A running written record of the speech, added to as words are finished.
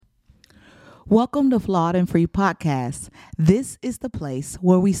Welcome to Flawed and Free Podcast. This is the place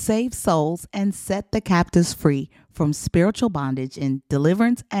where we save souls and set the captives free from spiritual bondage and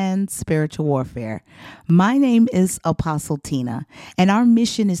deliverance and spiritual warfare. My name is Apostle Tina, and our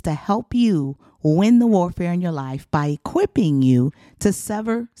mission is to help you win the warfare in your life by equipping you to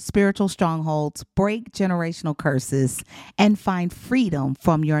sever spiritual strongholds, break generational curses, and find freedom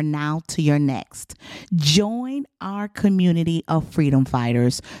from your now to your next. Join our community of freedom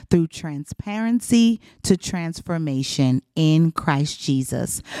fighters through transparency to transformation in Christ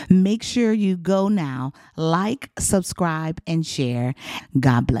Jesus. Make sure you go now, like, subscribe, and share.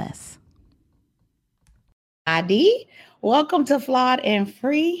 God bless. ID, welcome to Flawed and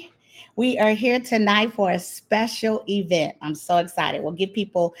Free. We are here tonight for a special event. I'm so excited. We'll give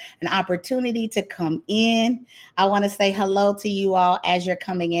people an opportunity to come in. I want to say hello to you all as you're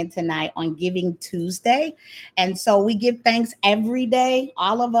coming in tonight on Giving Tuesday. And so we give thanks every day.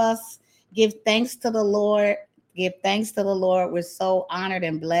 All of us give thanks to the Lord. Give thanks to the Lord. We're so honored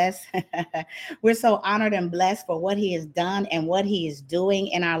and blessed. We're so honored and blessed for what he has done and what he is doing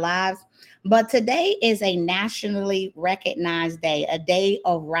in our lives. But today is a nationally recognized day, a day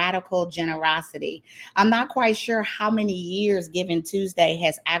of radical generosity. I'm not quite sure how many years Giving Tuesday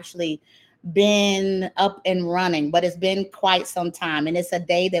has actually been up and running, but it's been quite some time. And it's a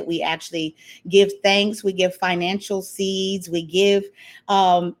day that we actually give thanks. We give financial seeds. We give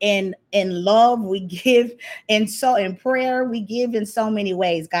in love. We give in prayer. We give in so many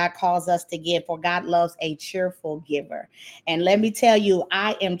ways. God calls us to give, for God loves a cheerful giver. And let me tell you,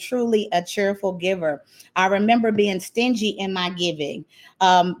 I am truly a cheerful giver. I remember being stingy in my giving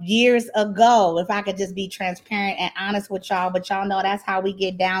years ago. If I could just be transparent and honest with y'all, but y'all know that's how we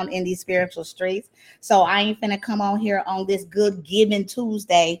get down in these spiritual streets. So I ain't finna come on here on this good Giving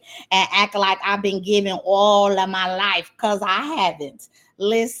Tuesday and act like I've been giving all of my life, because I haven't.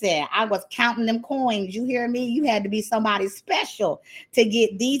 Listen, I was counting them coins. You hear me? You had to be somebody special to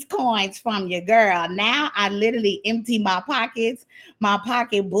get these coins from your girl. Now I literally empty my pockets, my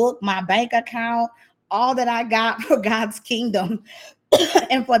pocketbook, my bank account, all that I got for God's kingdom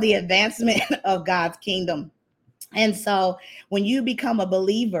and for the advancement of God's kingdom. And so when you become a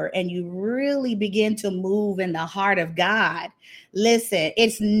believer and you really begin to move in the heart of God, listen,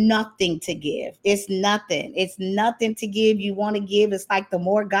 it's nothing to give. It's nothing. It's nothing to give. You want to give. It's like the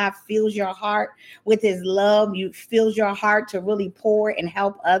more God fills your heart with his love, you fills your heart to really pour and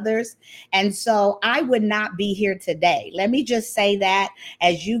help others. And so I would not be here today. Let me just say that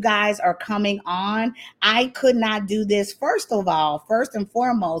as you guys are coming on, I could not do this, first and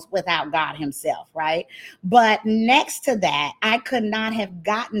foremost, without God himself, right? But next to that, I could not have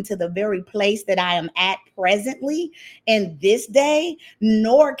gotten to the very place that I am at presently in this day,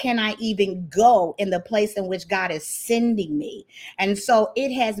 nor can I even go in the place in which God is sending me. And so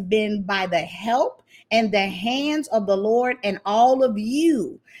it has been by the help and the hands of the Lord and all of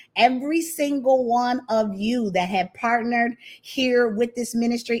you, every single one of you that have partnered here with this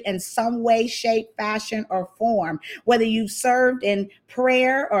ministry in some way, shape, fashion, or form, whether you've served in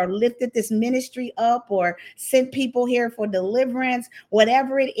prayer or lifted this ministry up or sent people here for deliverance,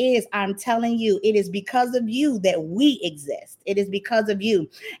 whatever it is, I'm telling you, it is because of you that we exist. It is because of you.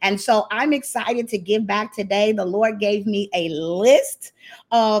 And so I'm excited to give back today. The Lord gave me a list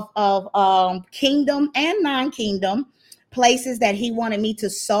of kingdom and non-kingdom places that he wanted me to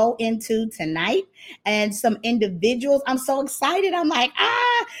sow into tonight, and some individuals. I'm so excited. I'm like,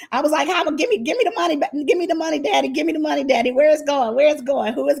 I was like, give me the money, give me the money, daddy, give me the money, daddy. Where it's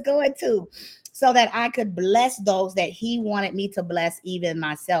going, who is going to, so that I could bless those that he wanted me to bless, even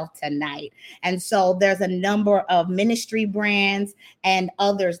myself tonight. And so there's a number of ministry brands and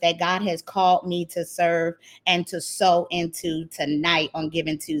others that God has called me to serve and to sow into tonight on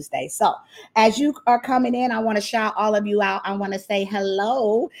Giving Tuesday. So as you are coming in, I want to shout all of you out. I want to say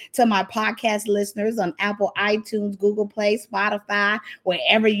hello to my podcast listeners on Apple, iTunes, Google Play, Spotify,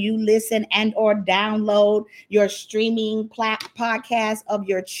 wherever you listen and or download your streaming podcast of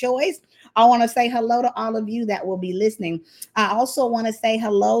your choice. I want to say hello to all of you that will be listening. I also want to say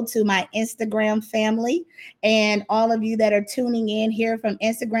hello to my Instagram family and all of you that are tuning in here from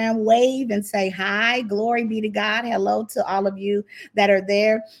Instagram. Wave and say hi. Glory be to God. Hello to all of you that are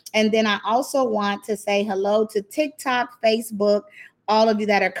there. And then I also want to say hello to TikTok, Facebook, all of you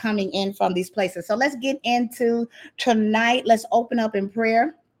that are coming in from these places. So let's get into tonight. Let's open up in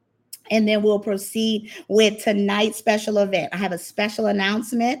prayer. And then we'll proceed with tonight's special event. I have a special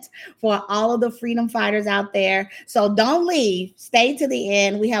announcement for all of the freedom fighters out there. So don't leave, stay to the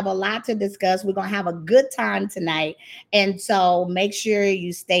end. We have a lot to discuss. We're going to have a good time tonight. And so make sure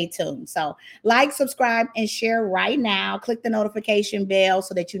you stay tuned. So like, subscribe, and share right now. Click the notification bell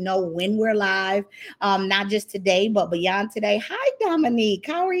so that you know when we're live, not just today, but beyond today. Hi, Dominique.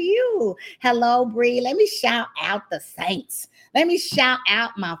 How are you? Hello, Bree. Let me shout out the saints. Let me shout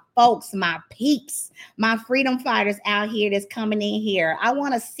out my folks, my peeps, my freedom fighters out here that's coming in here. I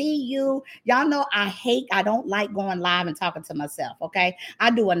want to see you. Y'all know I don't like going live and talking to myself, okay?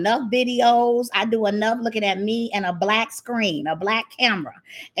 I do enough videos. I do enough looking at me and a black screen, a black camera,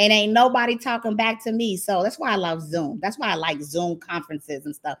 and ain't nobody talking back to me. So that's why I love Zoom. That's why I like Zoom conferences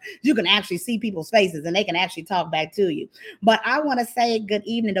and stuff. You can actually see people's faces and they can actually talk back to you. But I want to say good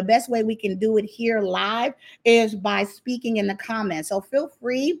evening. The best way we can do it here live is by speaking in the comments. So feel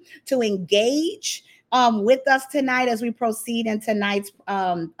free to engage with us tonight as we proceed in tonight's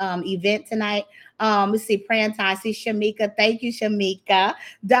event tonight. Let's see, Pranta, I see Shamika. Thank you, Shamika.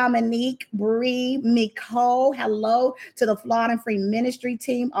 Dominique, Bree, Miko. Hello to the Flawed and Free Ministry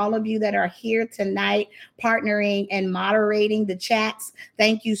team. All of you that are here tonight, partnering and moderating the chats.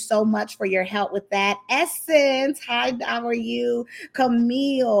 Thank you so much for your help with that. Essence, hi, how are you?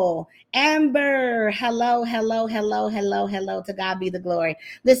 Camille, Amber, hello, hello, hello, hello, hello. To God be the glory.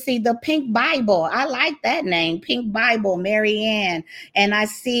 Let's see, the Pink Bible. I like that name, Pink Bible, Marianne. And I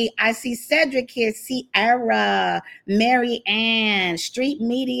see Cedric here, Sierra, Mary Ann, Street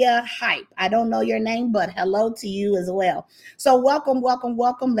Media Hype. I don't know your name, but hello to you as well. So welcome, welcome,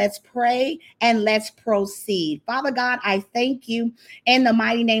 welcome. Let's pray and let's proceed. Father God, I thank you in the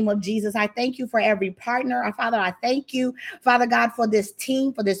mighty name of Jesus. I thank you for every partner. Father, I thank you, Father God, for this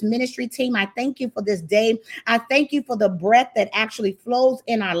team, for this ministry team. I thank you for this day. I thank you for the breath that actually flows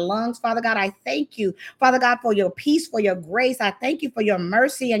in our lungs. Father God, I thank you, Father God, for your peace, for your grace. I thank you for your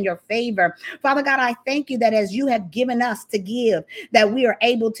mercy and your favor. Father God, I thank you that as you have given us to give, that we are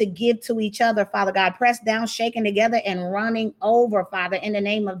able to give to each other, Father God, pressed down, shaken together, and running over, Father, in the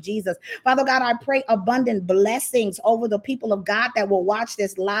name of Jesus. Father God, I pray abundant blessings over the people of God that will watch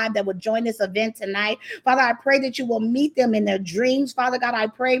this live, that will join this event tonight. Father, I pray that you will meet them in their dreams. Father God, I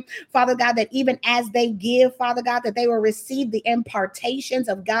pray, Father God, that even as they give, Father God, that they will receive the impartations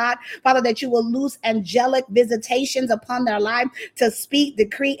of God. Father, that you will loose angelic visitations upon their life to speak,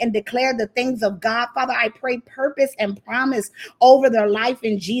 decree, and declare the things of God. Father, I pray purpose and promise over their life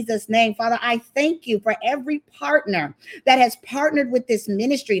in Jesus' name. Father, I thank you for every partner that has partnered with this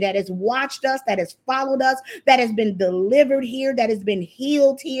ministry, that has watched us, that has followed us, that has been delivered here, that has been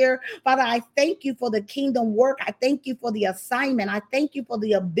healed here. Father, I thank you for the kingdom work. I thank you for the assignment. I thank you for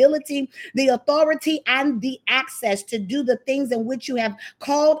the ability, the authority, and the access to do the things in which you have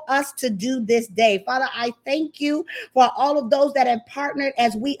called us to do this day. Father, I thank you for all of those that have partnered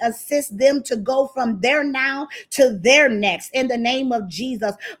as we assist them to go from their now to their next in the name of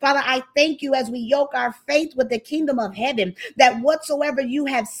Jesus. Father, I thank you as we yoke our faith with the kingdom of heaven, that whatsoever you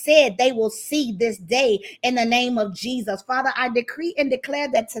have said, they will see this day in the name of Jesus. Father, I decree and declare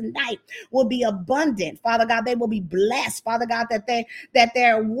that tonight will be abundant. Father God, they will be blessed. Father God, that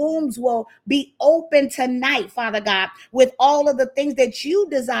their wombs will be open tonight, Father God, with all of the things that you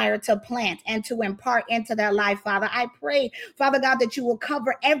desire to plant and to impart into their life, Father. I pray, Father God, that you will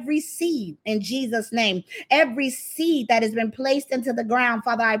cover every seed in Jesus' name. Every seed that has been placed into the ground,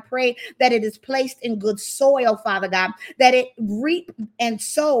 Father, I pray that it is placed in good soil, Father God, that it reap and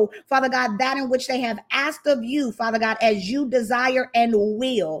sow, Father God, that in which they have asked of you, Father God, as you desire and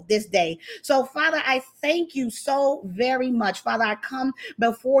will this day. So, Father, I thank you so very much. Father, I come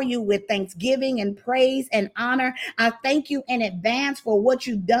before you with thanksgiving and praise and honor. I thank you in advance for what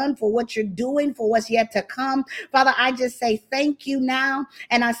you've done, for what you're doing, for what's yet to come. Father, I just say thank you now.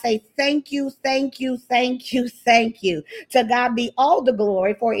 And I say thank you, thank you, thank you, thank you. To God be all the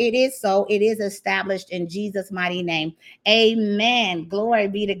glory, for it is so. It is established in Jesus' mighty name. Amen. Glory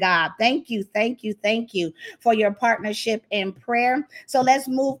be to God. Thank you, thank you, thank you for your partnership in prayer. So let's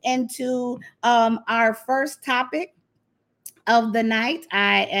move into our first topic of the night.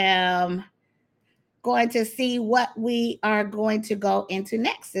 I am going to see what we are going to go into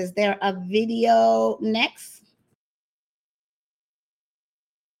next. Is there a video next?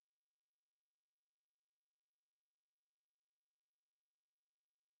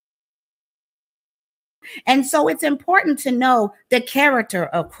 And so it's important to know the character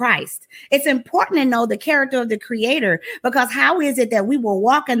of Christ. It's important to know the character of the Creator, because how is it that we will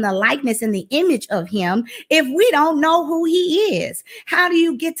walk in the likeness and the image of Him if we don't know who He is? How do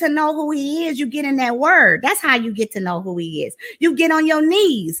you get to know who He is? You get in that word. That's how you get to know who He is. You get on your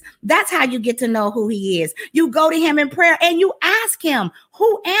knees. That's how you get to know who He is. You go to Him in prayer and you ask Him,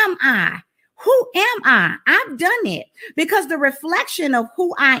 who am I? Who am I? I've done it, because the reflection of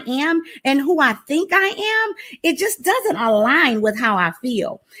who I am and who I think I am, it just doesn't align with how I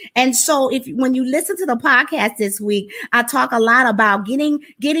feel. And so if when you listen to the podcast this week, I talk a lot about getting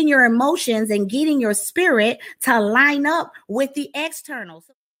your emotions and getting your spirit to line up with the external.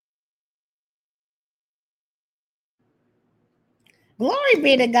 Glory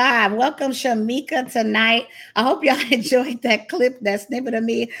be to God. Welcome, Shamika, tonight. I hope y'all enjoyed that clip, that snippet of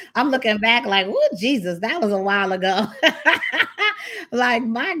me. I'm looking back like, oh, Jesus, that was a while ago. Like,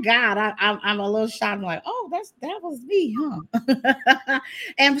 my God, I'm a little shocked. I'm like, oh, that was me, huh?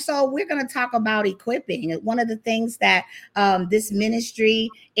 And so we're going to talk about equipping. One of the things that this ministry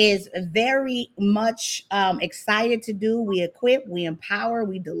is very much excited to do. We equip, we empower,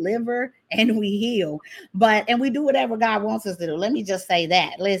 we deliver, and we heal. And we do whatever God wants us to do. Let me just say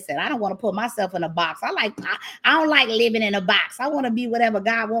that. Listen, I don't want to put myself in a box. I don't like living in a box. I want to be whatever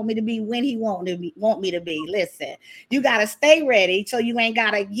God want me to be when He want me to be. Listen, you got to stay ready so you ain't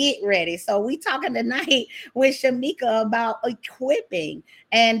got to get ready. So we talking tonight with Shamika about equipping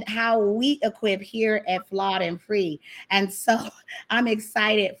and how we equip here at Flawed and Free. And so I'm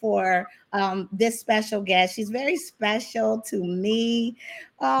excited for this special guest. She's very special to me.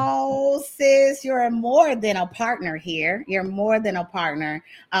 Oh, sis, you're more than a partner here. You're more than a partner.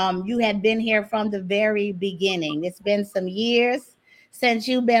 You have been here from the very beginning. It's been some years since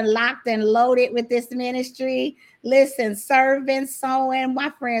you've been locked and loaded with this ministry. Listen, serving, sewing. My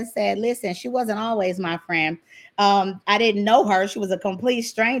friend said, listen, she wasn't always my friend. I didn't know her. She was a complete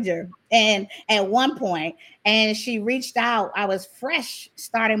stranger. And at one point, and she reached out. I was fresh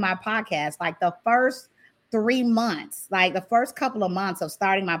starting my podcast, like the first 3 months, like the first couple of months of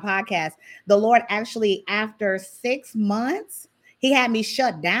starting my podcast. The Lord actually, after 6 months, He had me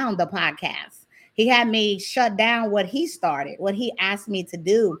shut down the podcast. He had me shut down what He started, what He asked me to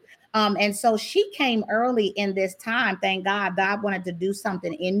do. And so she came early in this time. Thank God, God wanted to do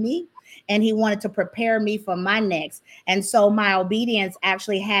something in me, and He wanted to prepare me for my next. And so my obedience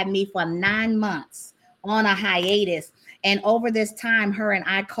actually had me for 9 months on a hiatus. And over this time, her and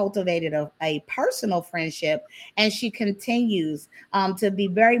I cultivated a personal friendship, and she continues to be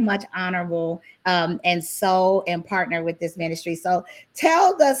very much honorable and partner with this ministry. So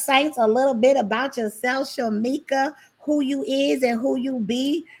tell the saints a little bit about yourself, Shamika, who you is and who you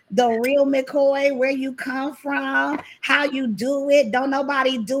be, the real McCoy, where you come from, how you do it. Don't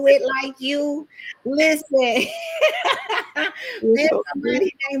nobody do it like you. Listen, in the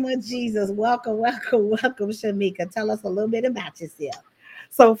mighty name of Jesus, welcome, welcome, welcome, Shamika. Tell us a little bit about yourself.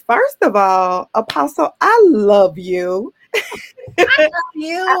 So first of all, Apostle, I love you.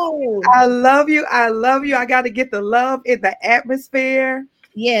 You. I love you. I love you. I got to get the love in the atmosphere.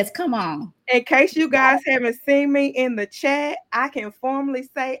 Yes, come on. In case you guys haven't seen me in the chat, I can formally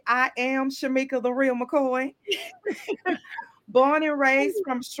say I am Shamika the Real McCoy. Born and raised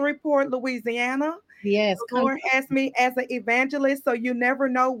from Shreveport, Louisiana. Yes, The come Lord has me as an evangelist, so you never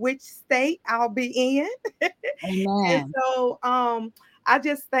know which state I'll be in. And Amen. so I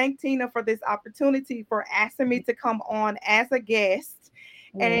just thank Tina for this opportunity for asking me to come on as a guest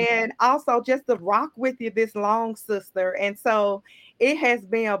Yes. and also just to rock with you this long, sister. And so it has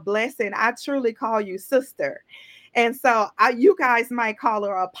been a blessing. I truly call you sister. And so you guys might call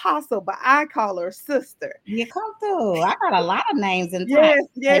her apostle, but I call her sister. You come through. I got a lot of names and titles.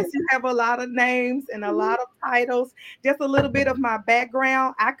 Yes, yes, you have a lot of names and a lot of titles. Just a little bit of my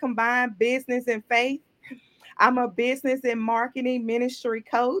background. I combine business and faith. I'm a business and marketing ministry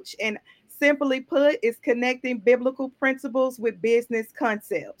coach, and simply put, is connecting biblical principles with business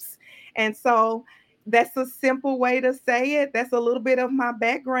concepts. And so that's a simple way to say it. That's a little bit of my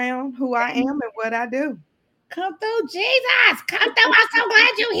background, who I am, and what I do. Come through, Jesus. Come through. I'm so glad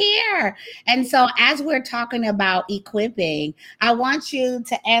you're here. And so, as we're talking about equipping, I want you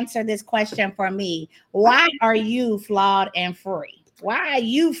to answer this question for me. Why are you flawed and free? Why are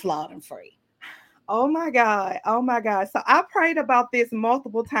you flawed and free? Oh my God. Oh my God. So I prayed about this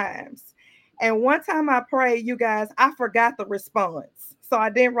multiple times. And one time I prayed, you guys, I forgot the response. So I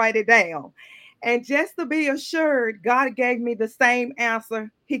didn't write it down. And just to be assured, God gave me the same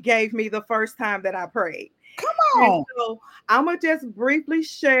answer He gave me the first time that I prayed. Come And on. so I'm going to just briefly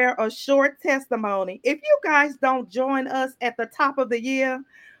share a short testimony. If you guys don't join us at the top of the year,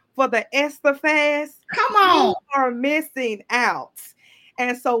 for the Esther fast, Come you on. are missing out.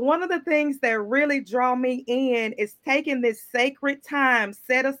 And so one of the things that really draw me in is taking this sacred time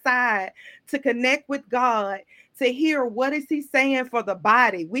set aside to connect with God, to hear what is he saying for the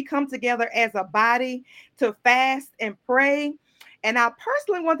body. We come together as a body to fast and pray. And I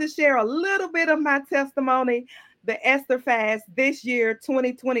personally want to share a little bit of my testimony. The Esther fast this year,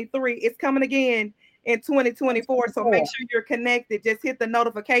 2023, is coming again in 2024. So make 24. sure you're connected. Just hit the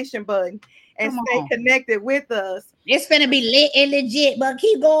notification button and Come stay on. connected with us. It's gonna be lit and legit, but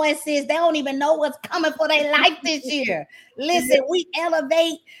keep going, sis. They don't even know what's coming for their life this year. Yeah, Listen, we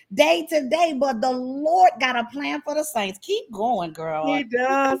elevate day to day, but the Lord got a plan for the saints. Keep going, girl. he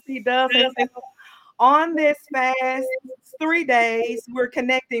does. He does. And so on this fast, 3 days, we're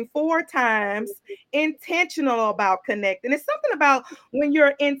connecting 4 times, intentional about connecting. It's something about when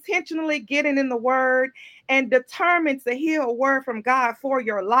you're intentionally getting in the word and determined to hear a word from God for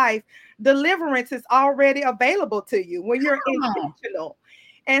your life, deliverance is already available to you when you're Come on. intentional.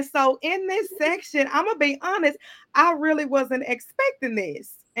 And so in this section, I'm gonna be honest, I really wasn't expecting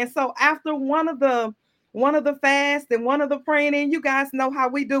this. And so after one of the fast and one of the praying in, you guys know how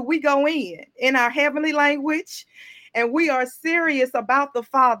we do. We go in our heavenly language, and we are serious about the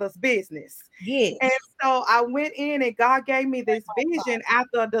Father's business. And Yes. so I went in, and God gave me this vision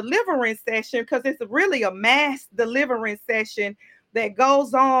after a deliverance session, because it's really a mass deliverance session that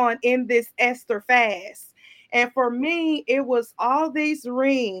goes on in this Esther fast. And for me, it was all these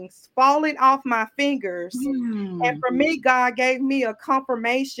rings falling off my fingers. And Hmm. for me, God gave me a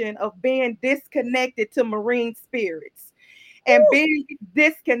confirmation of being disconnected to marine spirits and Woo. being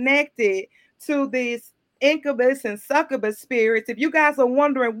disconnected to these incubus and succubus spirits. If you guys are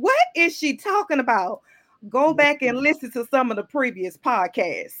wondering, what is she talking about? Go back and listen to some of the previous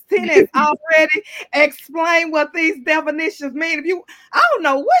podcasts. Tina has already explained what these definitions mean. If you, I don't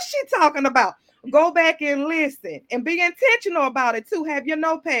know what she talking about. Go back and listen and be intentional about it too. Have your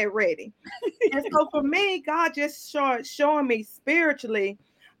notepad ready. And so for me, God just started showing me spiritually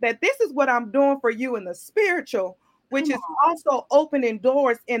that this is what I'm doing for you in the spiritual, which Come is on. also opening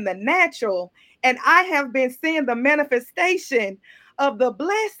doors in the natural. And I have been seeing the manifestation of the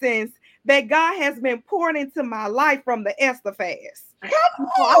blessings that God has been pouring into my life from the Esther fast.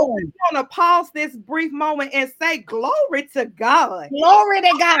 So I Oh, just want to pause this brief moment and say glory to God. glory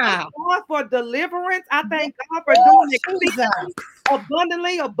to God. God for deliverance. I thank God for Oh, doing Jesus. exceedingly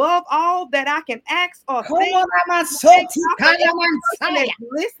abundantly above all that I can ask or Come think. on, I'm I so thank God for every person Messiah. that's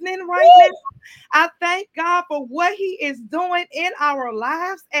listening right now. Woo. I thank God for what He is doing in our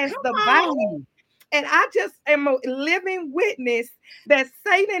lives as Come the body. on. And I just am a living witness that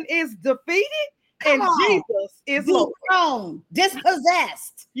Satan is defeated Come and on. Jesus is Lord. Dethroned,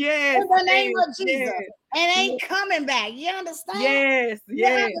 dispossessed. Yes, In the name yes, of Jesus. yes, And yes, ain't coming back. You understand? yes, You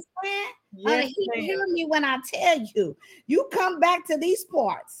yes, understand? yes, Honey, ma'am. hear me when I tell you, you come back to these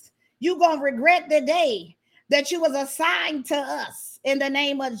parts, you gonna regret the day that you was assigned to us in the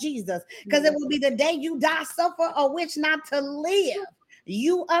name of Jesus. Because it Yes. will be the day you die, suffer, or wish not to live.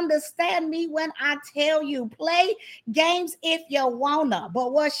 You understand me when I tell you, play games if you wanna,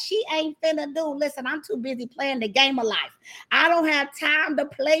 but what she ain't finna do. Listen, I'm too busy playing the game of life. I don't have time to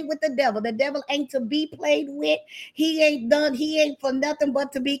play with the devil. The devil ain't to be played with. He ain't for nothing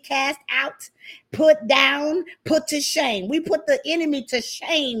but to be cast out, put down, put to shame. We put the enemy to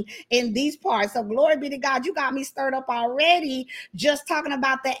shame in these parts. So glory be to God. You got me stirred up already just talking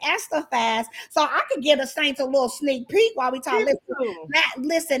about the Esther fast. So I could give the saints a little sneak peek while we talk. Me Listen, too.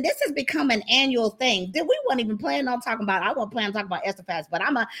 listen, this has become an annual thing. We weren't even planning on talking about. I wasn't planning on talking about Esther fast, but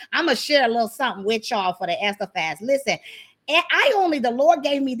I'm gonna share a little something with y'all for the Esther fast. Listen, the Lord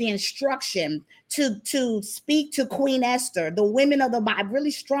gave me the instruction to speak to Queen Esther, the women of the Bible,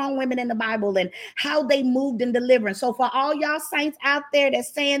 really strong women in the Bible, and how they moved in deliverance. So for all y'all saints out there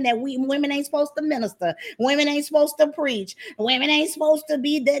that's saying that we women ain't supposed to minister, women ain't supposed to preach, women ain't supposed to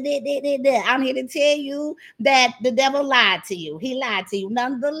be I'm here to tell you that the devil lied to you. He lied to you.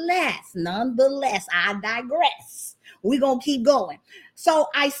 Nonetheless, I digress. We're gonna keep going. So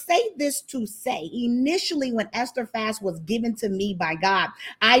I say this to say, initially, when Esther fast was given to me by God,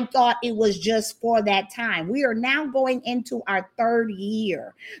 I thought it was just for that time. We are now going into our third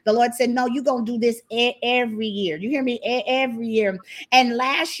year. The Lord said, no, you're going to do this every year. You hear me? Every year. And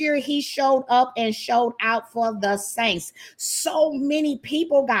last year, He showed up and showed out for the saints. So many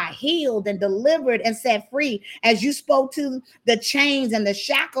people got healed and delivered and set free as you spoke to the chains and the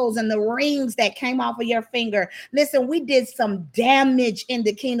shackles and the rings that came off of your finger. Listen, we did some damage damage in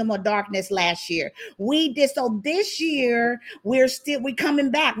the kingdom of darkness last year. We did so this year. We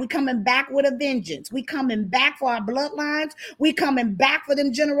coming back. We coming back with a vengeance. We coming back for our bloodlines. We coming back for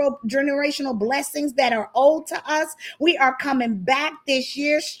them generational blessings that are owed to us. We are coming back this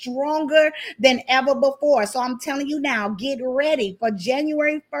year stronger than ever before. So I'm telling you now, get ready for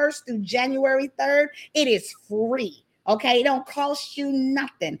January 1st through January 3rd. It is free. Okay, it don't cost you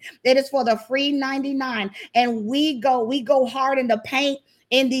nothing. It is for the free 99. And we go hard in the paint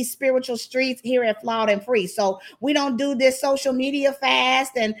in these spiritual streets here at Flawed and Free. So we don't do this social media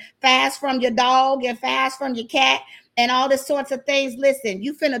fast and fast from your dog and fast from your cat and all this sorts of things. Listen,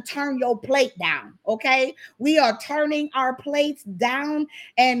 you finna turn your plate down, okay? We are turning our plates down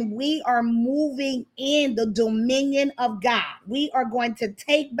and we are moving in the dominion of God. We are going to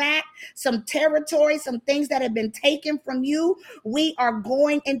take back some territory, some things that have been taken from you. We are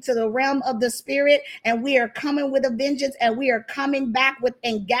going into the realm of the spirit and we are coming with a vengeance and we are coming back with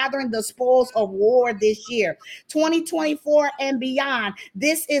and gathering the spoils of war this year. 2024 and beyond.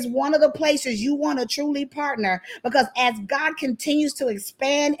 This is one of the places you want to truly partner because as God continues to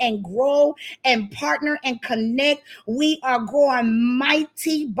expand and grow and partner and connect, we are growing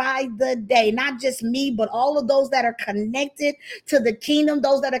mighty by the day. Not just me, but all of those that are connected to the kingdom,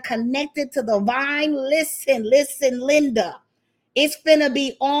 those that are connected to the vine. Listen, Linda. It's finna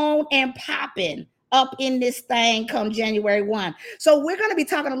be on and popping up in this thing come January 1. So we're going to be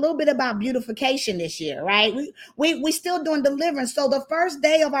talking a little bit about beautification this year, right? We still doing deliverance. So the first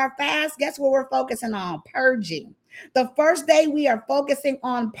day of our fast, guess what we're focusing on? Purging. The first day we are focusing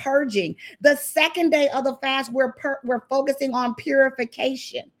on purging. The second day of the fast, we're focusing on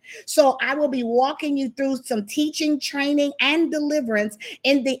purification. So I will be walking you through some teaching, training, and deliverance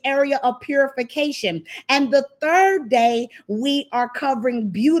in the area of purification. And the third day, we are covering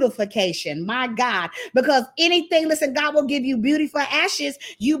beautification. My God, because anything, listen, God will give you beauty for ashes.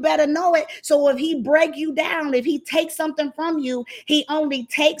 You better know it. So if he break you down, if he takes something from you, he only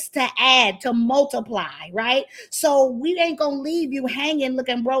takes to add, to multiply, right? So we ain't going to leave you hanging,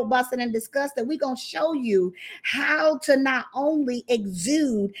 looking broke, busted, and disgusted. We're going to show you how to not only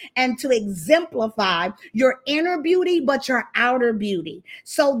exude and to exemplify your inner beauty, but your outer beauty.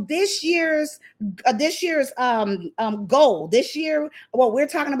 So this year's goal, this year, what we're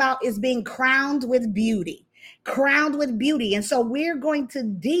talking about is being crowned with beauty. Crowned with beauty. And so we're going to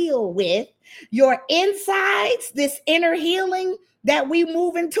deal with your insides, this inner healing that we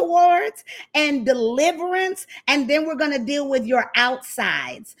moving towards and deliverance. And then we're going to deal with your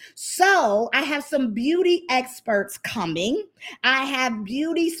outsides. So I have some beauty experts coming. I have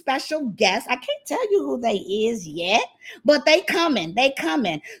beauty special guests. I can't tell you who they is yet, but they coming.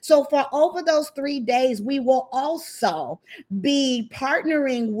 So for over those 3 days, we will also be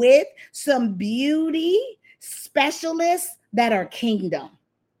partnering with some beauty specialists that are kingdom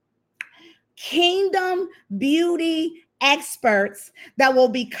beauty experts that will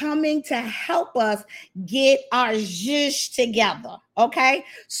be coming to help us get our zhuzh together. Okay,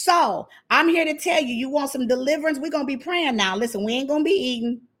 so I'm here to tell you, you want some deliverance? We're gonna be praying now. Listen, we ain't gonna be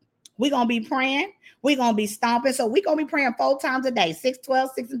eating, we're gonna be praying, we're gonna be stomping. So we're gonna be praying 4 times a day: 6, 12,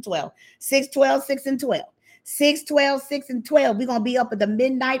 6, and 12, 6, 12, 6, and 12, 6, 12, 6, and 12. We're gonna be up at the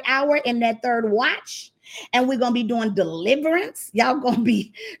midnight hour in that third watch, and we're gonna be doing deliverance. Y'all gonna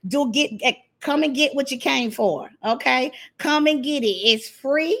be come and get what you came for. Okay, come and get it. It's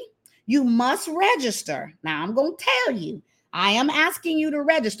free. You must register. Now I'm gonna tell you, I am asking you to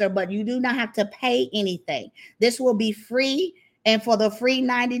register, but you do not have to pay anything. This will be free and for the free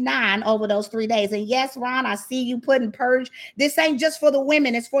 99 over those 3 days. And yes, Ron, I see you putting purge. This ain't just for the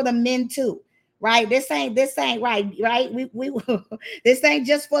women, it's for the men too. Right? This ain't right. We this ain't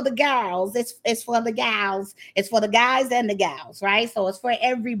just for the girls. It's for the gals. It's for the guys and the gals, right? So it's for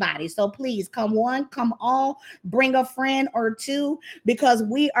everybody. So please come one, come all, bring a friend or two, because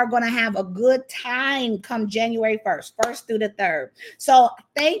we are going to have a good time come January 1st through the 3rd. So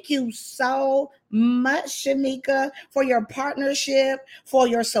thank you so much, Shamika, for your partnership, for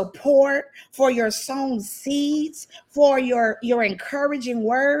your support, for your sown seeds, for your encouraging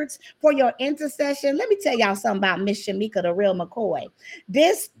words, for your intercession. Let me tell y'all something about Miss Shamika, the real McCoy.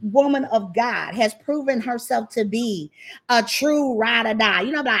 This woman of God has proven herself to be a true ride or die.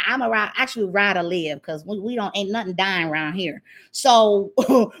 You know, but I'm a ride or live, because we don't ain't nothing dying around here. So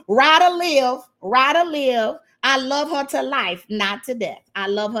ride or live. I love her to life, not to death. I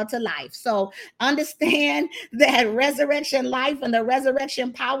love her to life. So understand that resurrection life and the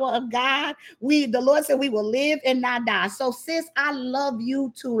resurrection power of God. The Lord said we will live and not die. So sis, I love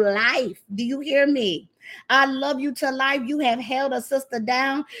you to life. Do you hear me? I love you to life. You have held a sister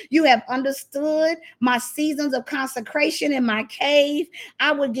down. You have understood my seasons of consecration in my cave.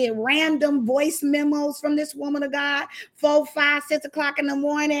 I would get random voice memos from this woman of God, 4, 5, 6 o'clock in the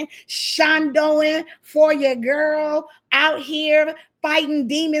morning, shondoing for your girl out here fighting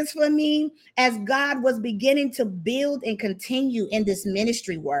demons for me as God was beginning to build and continue in this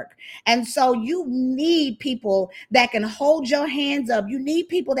ministry work. And so you need people that can hold your hands up. You need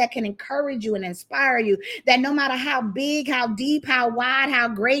people that can encourage you and inspire you, that no matter how big, how deep, how wide, how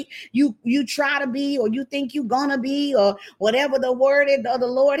great you try to be, or you think you're gonna be, or whatever the word of the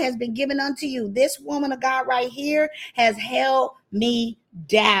Lord has been given unto you, this woman of God right here has held me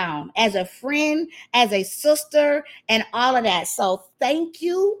down as a friend, as a sister, and all of that. So thank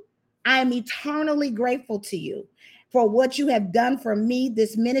you. I'm eternally grateful to you for what you have done for me,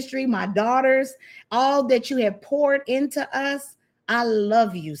 this ministry, my daughters, all that you have poured into us. I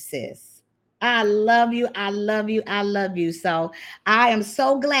love you, sis. I love you. I love you. I love you. So I am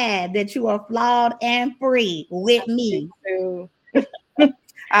so glad that you are flawed and free with me. Too.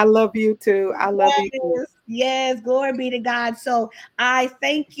 I love you too. I love you too. Yes, yes, glory be to God. So I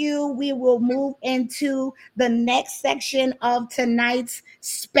thank you. We will move into the next section of tonight's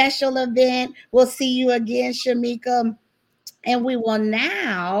special event. We'll see you again, Shamika. And we will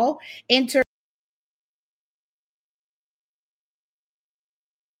now enter.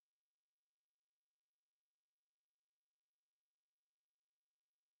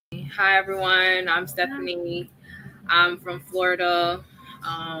 Hi everyone, I'm Stephanie. I'm from Florida.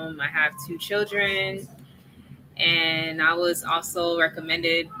 I have 2 children, and I was also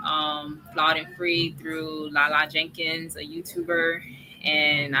recommended Flawed and Free through Lala Jenkins, a YouTuber,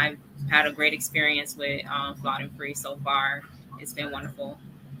 and I've had a great experience with Flawed and Free so far. It's been wonderful.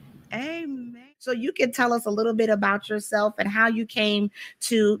 Amen. So you can tell us a little bit about yourself and how you came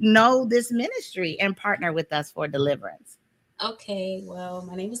to know this ministry and partner with us for deliverance. Okay, well,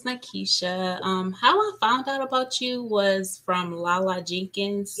 my name is Nikesha. How I found out about you was from Lala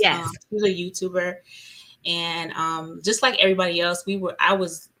Jenkins. Yes. She's a YouTuber, and just like everybody else, I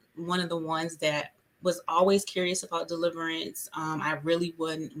was one of the ones that was always curious about deliverance. I really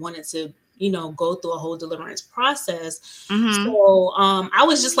wanted to, go through a whole deliverance process. Mm-hmm. So I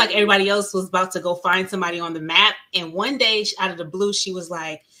was just like everybody else, was about to go find somebody on the map, and one day, out of the blue, she was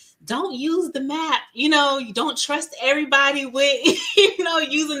like, don't use the map. You don't trust everybody with,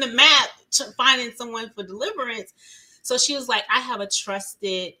 using the map, finding someone for deliverance. So she was like, I have a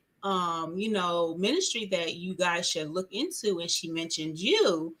trusted, ministry that you guys should look into. And she mentioned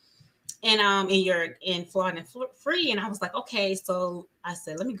you and in Flawed and Free. And I was like, okay. So I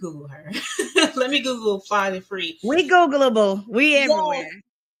said, let me Google her. Let me Google Flawed and Free. We Googleable. We everywhere. Yes.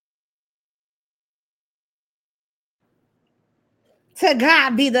 To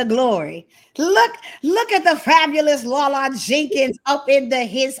God be the glory. Look at the fabulous Lala Jenkins up into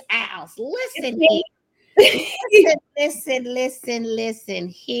his house. Listen here. Listen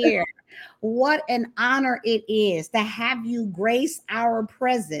here. What an honor it is to have you grace our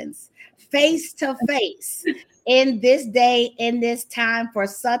presence face to face in this day, in this time, for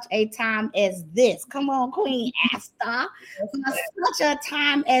such a time as this. Come on, Queen Asta. For such a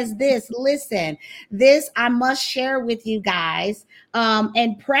time as this. Listen, this I must share with you guys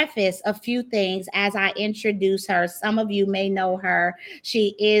and preface a few things as I introduce her. Some of you may know her.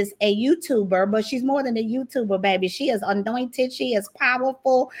 She is a YouTuber, but she's more than a YouTuber, baby. She is anointed. She is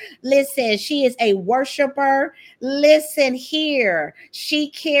powerful. Listen, she is a worshiper. Listen here. She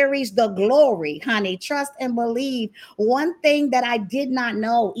carries the glory, honey. Trust and believe. One thing that I did not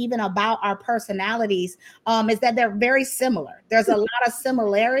know even about our personalities is that they're very similar. There's a lot of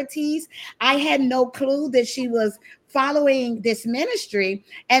similarities. I had no clue that she was following this ministry.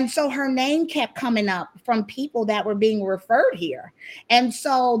 And so her name kept coming up from people that were being referred here. And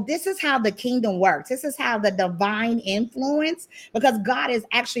so this is how the kingdom works. This is how the divine influence, because God has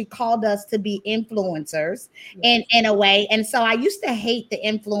actually called us to be influencers in a way. And so I used to hate the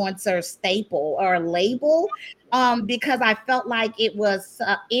influencer staple or label because I felt like it was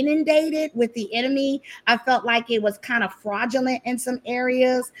inundated with the enemy. I felt like it was kind of fraudulent in some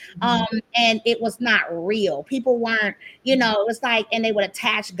areas, and it was not real. People weren't, it was like, and they would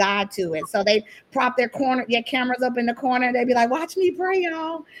attach God to it. So they prop their cameras up in the corner. They'd be like, watch me pray,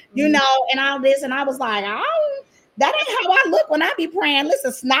 y'all, and all this. And I was like, oh, that ain't how I look when I be praying.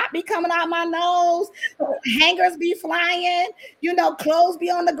 Listen, snot be coming out my nose, hangers be flying, clothes be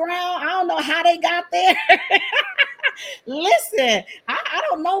on the ground. I don't know how they got there. Listen, I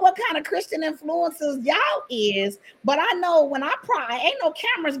don't know what kind of Christian influencers y'all is, but I know when I pray, ain't no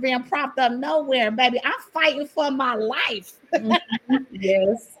cameras being propped up nowhere, baby. I'm fighting for my life.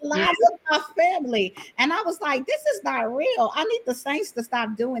 Yes. Lives of my family. And I was like, this is not real. I need the saints to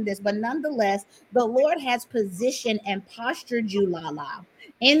stop doing this. But nonetheless, the Lord has positioned and postured you, Lala,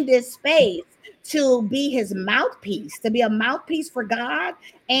 in this space to be his mouthpiece, to be a mouthpiece for God,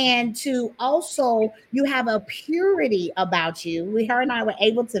 and to also, you have a purity about you. Her and I were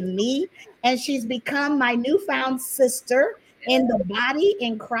able to meet, and she's become my newfound sister in the body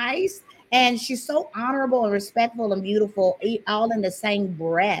in Christ. And she's so honorable and respectful and beautiful, all in the same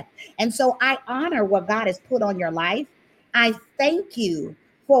breath. And so I honor what God has put on your life. I thank you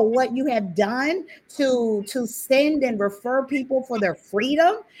for what you have done to send and refer people for their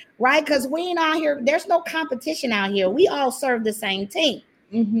freedom, right? Because we ain't out here, there's no competition out here. We all serve the same team.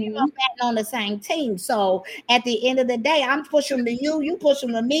 Mm-hmm. On the same team. So at the end of the day, I'm pushing to you, you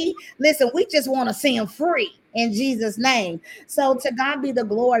pushing to me. Listen, we just want to see him free in Jesus' name. So to God be the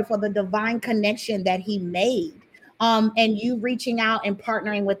glory for the divine connection that he made. And you reaching out and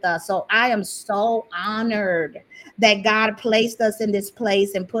partnering with us. So I am so honored that God placed us in this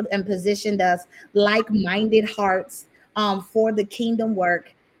place and put and positioned us like-minded hearts for the kingdom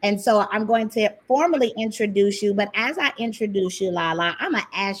work. And so I'm going to formally introduce you. But as I introduce you, Lala, I'm going to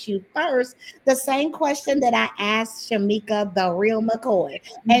ask you first the same question that I asked Shamika, the real McCoy.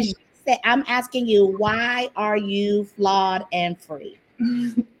 And she said, I'm asking you, why are you flawed and free?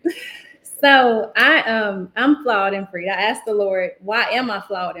 So I'm flawed and free. I asked the Lord, why am I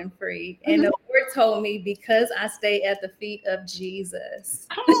flawed and free? And the Lord told me, because I stay at the feet of Jesus.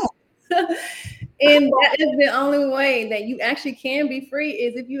 Come on. And that is the only way that you actually can be free,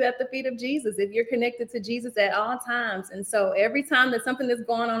 is if you're at the feet of Jesus, if you're connected to Jesus at all times. And so every time that something is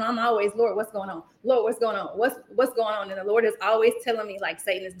going on, I'm always, Lord, what's going on? Lord, what's going on? What's going on? And the Lord is always telling me, like,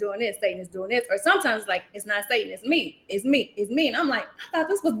 Satan is doing this, Satan is doing this. Or sometimes, like, it's not Satan, it's me. It's me. It's me. And I'm like, I thought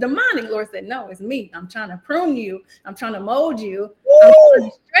this was demonic. Lord said, no, it's me. I'm trying to prune you. I'm trying to mold you. I'm trying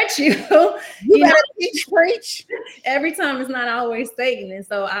to stretch you. You better teach, preach. Every time it's not always Satan. And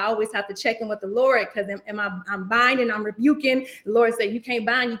so I always have to check in with the Lord, because I'm binding, I'm rebuking. The Lord said, you can't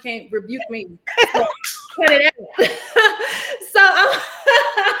bind, you can't rebuke me. So, cut it out. So I'm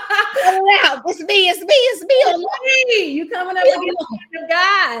cut it out. It's me. you coming up against the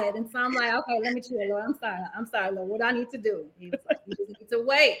God. And so I'm like, okay, let me chill, Lord. I'm sorry, Lord. What I need to do? He was like, you just need to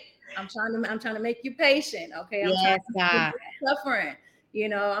wait. I'm trying to make you patient. Okay. I'm trying to suffering. You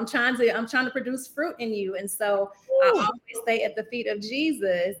know, I'm trying to produce fruit in you. And so I always stay at the feet of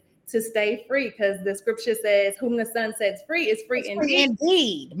Jesus to stay free, because the scripture says, whom the Son sets free is free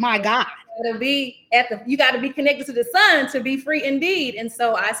indeed. My God. You got to be connected to the Son to be free indeed. And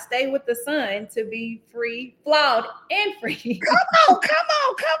so I stay with the Son to be free, flawed and free. Come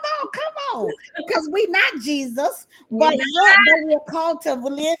on. Because we're not Jesus, but yet we are called to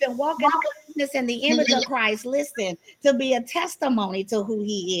live and walk in holiness in the image of Christ. Listen, to be a testimony to who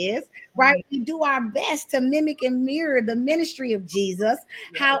he is, right? We do our best to mimic and mirror the ministry of Jesus.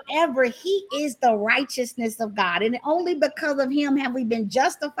 However, he is the righteousness of God. And only because of him have we been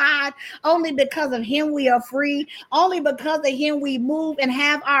justified. Only because of him we are free. Only because of him we move and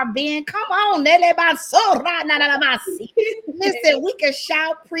have our being. Come on. Listen, we can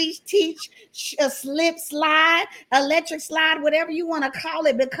shout, preach, teach, slip, slide, electric slide, whatever you want to call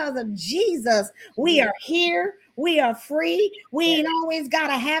it. Because of Jesus, we are here. We are free. We ain't always got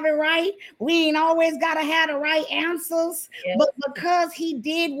to have it right. We ain't always got to have the right answers. Yes. But because he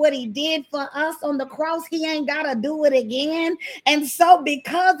did what he did for us on the cross, he ain't got to do it again. And so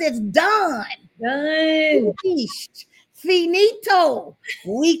because it's done, finished, finito,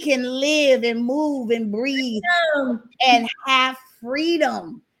 we can live and move and breathe and have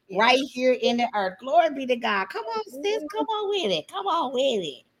freedom right here in the earth. Glory be to God. Come on, sis. Come on with it. Come on with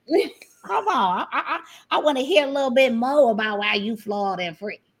it. Come on. I want to hear a little bit more about why you flawed and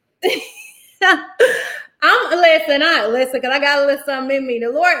free. Listen, because I got a little something in me.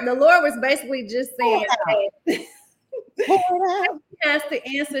 The Lord was basically just saying that he has to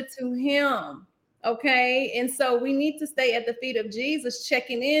answer to him. Okay. And so we need to stay at the feet of Jesus,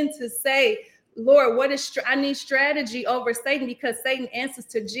 checking in to say, Lord, I need strategy over Satan, because Satan answers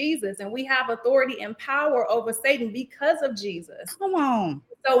to Jesus, and we have authority and power over Satan because of Jesus. Come on.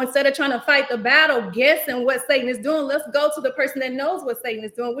 So instead of trying to fight the battle, guessing what Satan is doing, let's go to the person that knows what Satan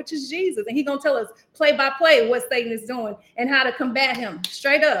is doing, which is Jesus. And he's going to tell us play by play what Satan is doing and how to combat him.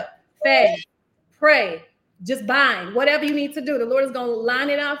 Straight up, fast, pray, just bind, whatever you need to do. The Lord is going to line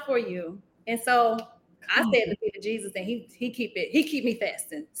it out for you. And so I stay at the feet of Jesus, and he keep me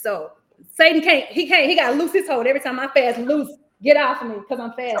fasting. So Satan he got to loose his hold every time I fast, loose. Get off of me because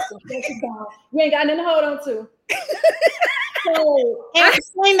I'm fasting. You ain't got nothing to hold on to. So And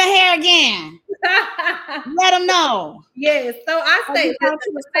swing the hair again. Let them know. Yes. So I Oh, stay you thought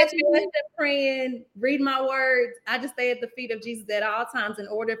you was touching me? praying, read my words. I just stay at the feet of Jesus at all times in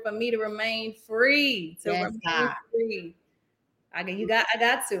order for me to remain free. Yes, God. Free. I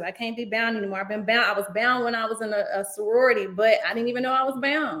got to. I can't be bound anymore. I've been bound. I was bound when I was in a sorority, but I didn't even know I was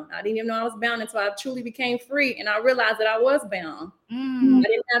bound. I didn't even know I was bound until I truly became free, and I realized that I was bound. I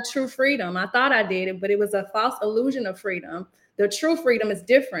didn't have true freedom. I thought I did it, but it was a false illusion of freedom. The true freedom is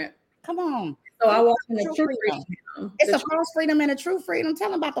different. Come on. So I walk in the true freedom. It's a false freedom and a true freedom.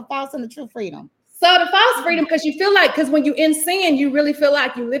 Tell them about the false and the true freedom. So the false freedom, because you feel like, because when you in sin, you really feel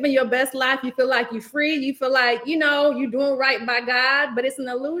like you're living your best life. You feel like you're free. You feel like, you're doing right by God, but it's an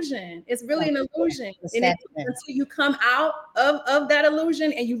illusion. It's really an illusion. And until you come out of that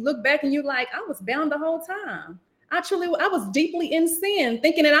illusion and you look back and you're like, I was bound the whole time. I was deeply in sin,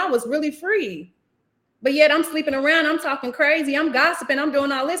 thinking that I was really free. But yet I'm sleeping around. I'm talking crazy. I'm gossiping. I'm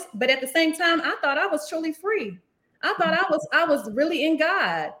doing all this. But at the same time, I thought I was truly free. I thought I was really in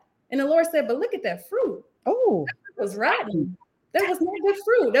God. And the Lord said, but look at that fruit. Oh, that was rotten. That was not good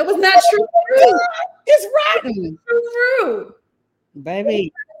fruit. That was not true fruit. It's rotten. True fruit.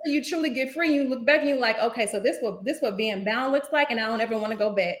 Baby. You truly get free. You look back and you're like, okay, so this what being bound looks like, and I don't ever want to go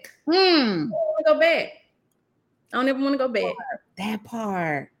back. I don't want to go back. I don't ever want to go back. That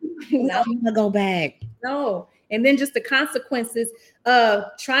part. No. I don't want to go back. No. And then just the consequences of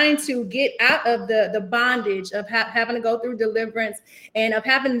trying to get out of the bondage of having to go through deliverance and of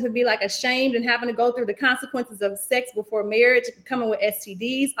having to be like ashamed and having to go through the consequences of sex before marriage, coming with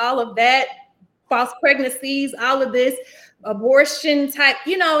STDs, all of that, false pregnancies, all of this, abortion type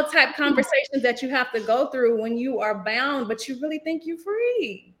conversations that you have to go through when you are bound, but you really think you're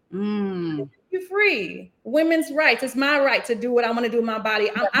free. You're free. Women's rights. It's my right to do what I want to do with my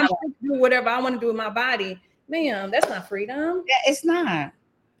body. I'm free to do whatever I want to do with my body. Ma'am, that's not freedom. Yeah, it's not.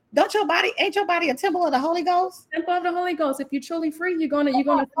 Ain't your body a temple of the Holy Ghost? Temple of the Holy Ghost. If you're truly free, you're gonna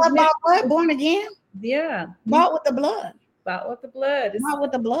what? Born again? Yeah. Bought with the blood. Bought with the blood. Bought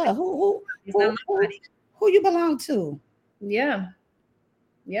with the blood. Who you belong to? Yeah.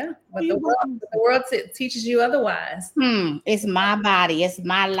 Yeah. But the world teaches you otherwise. It's my body, it's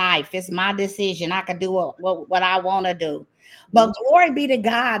my life, it's my decision. I can do what I want to do. But glory be to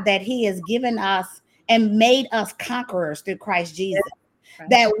God that He has given us and made us conquerors through Christ Jesus. Right.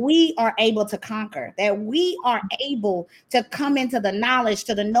 That we are able to conquer, that we are able to come into the knowledge,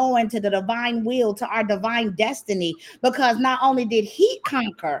 to the knowing, to the divine will, to our divine destiny, because not only did He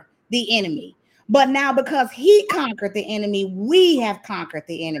conquer the enemy, but now because He conquered the enemy, we have conquered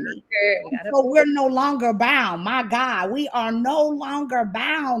the enemy. So we're no longer bound. My God, we are no longer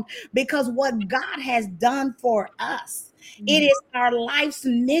bound because what God has done for us. It is our life's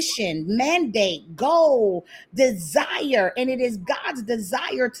mission, mandate, goal, desire, and it is God's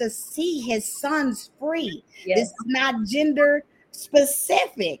desire to see His sons free. Yes. This is not gender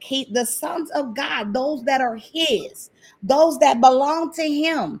specific. The sons of God, those that are His, those that belong to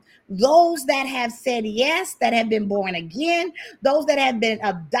Him, those that have said yes, that have been born again, those that have been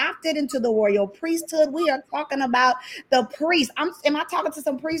adopted into the royal priesthood. We are talking about the priests. Am I talking to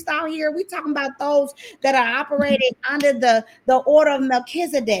some priests out here? We talking about those that are operating under the order of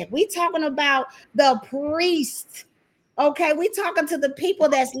Melchizedek. We talking about the priests. Okay, we talking to the people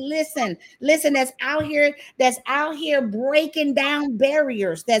that's that's out here breaking down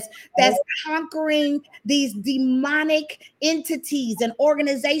barriers, that's conquering these demonic entities and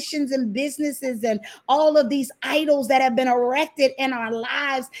organizations and businesses and all of these idols that have been erected in our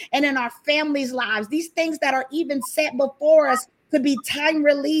lives and in our families' lives. These things that are even set before us to be time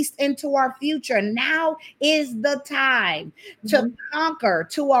released into our future. Now is the time to conquer,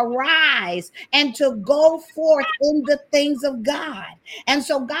 to arise, and to go forth in the things of God. And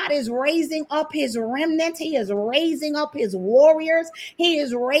so God is raising up His remnant. He is raising up His warriors. He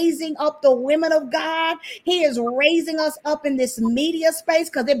is raising up the women of God. He is raising us up in this media space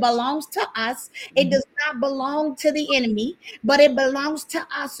because it belongs to us. It does not belong to the enemy, but it belongs to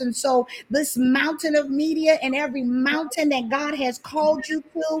us. And so this mountain of media and every mountain that God has called you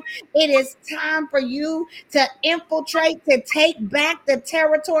to, it is time for you to infiltrate, to take back the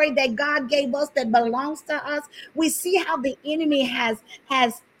territory that God gave us that belongs to us. We see how the enemy has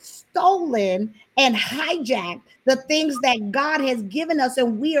stolen and hijacked the things that God has given us,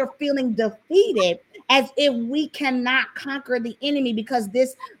 and we are feeling defeated as if we cannot conquer the enemy because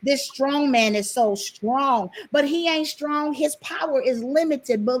this strong man is so strong. But he ain't strong. His power is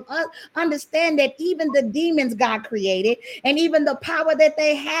limited. But understand that even the demons God created and even the power that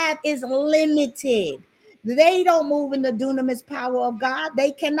they have is limited. They don't move in the dunamis power of God.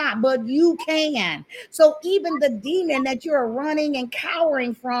 They cannot, but you can. So even the demon that you're running and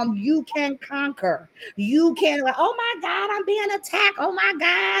cowering from, you can conquer. You can, like, oh my God, I'm being attacked. Oh my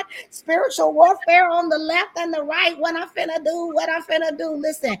God, spiritual warfare on the left and the right. What I'm finna do, what I'm finna do.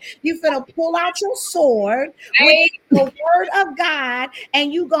 Listen, you finna pull out your sword with the word of God,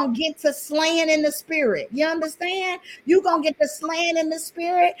 and you gonna get to slaying in the spirit. You understand? You gonna get to slaying in the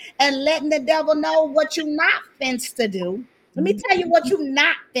spirit and letting the devil know what you not fenced to do. Let me tell you what you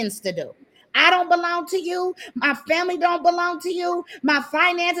not fenced to do. I don't belong to you. My family don't belong to you. My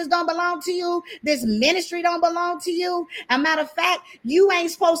finances don't belong to you. This ministry don't belong to you. As a matter of fact, you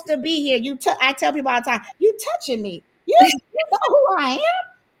ain't supposed to be here. I tell people all the time, you touching me. You know who I am.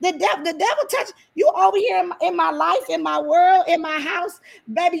 The devil touch you over here in my life, in my world, in my house,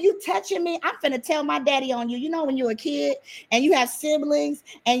 baby. You touching me? I'm finna tell my daddy on you. You know when you're a kid and you have siblings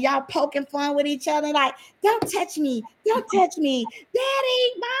and y'all poking fun with each other, like, don't touch me, don't touch me,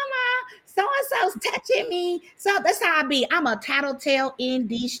 daddy, mama. So and so's touching me. So that's how I be. I'm a tattletale in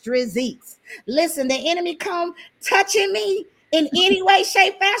these streets. Listen, the enemy come touching me in any way,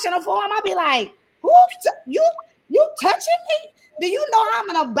 shape, fashion, or form. I'll be like, who you touching me? Do you know I'm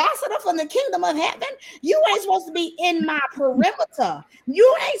an ambassador from the kingdom of heaven? You ain't supposed to be in my perimeter.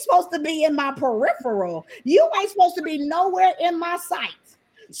 You ain't supposed to be in my peripheral. You ain't supposed to be nowhere in my sight.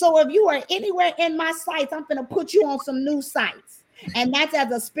 So if you are anywhere in my sights, I'm going to put you on some new sights. And that's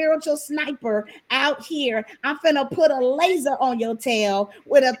as a spiritual sniper out here. I'm finna put a laser on your tail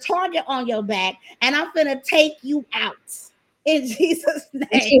with a target on your back, and I'm finna take you out. In Jesus' name.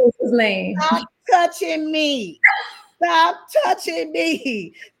 In Jesus' name. Stop touching me. Stop touching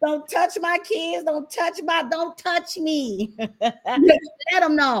me. Don't touch my kids. Don't touch me. Let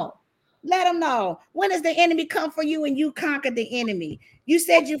them know. Let them know. When does the enemy come for you and you conquer the enemy? You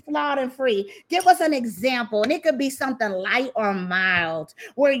said you flawed and free. Give us an example. And it could be something light or mild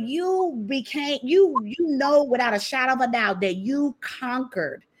where you became, you know, without a shadow of a doubt that you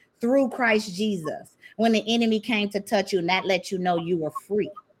conquered through Christ Jesus when the enemy came to touch you, and that let you know you were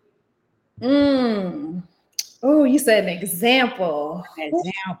free. Oh, you said an example.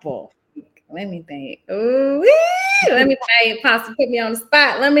 Example. Let me think. Oh, let me think. Pastor put me on the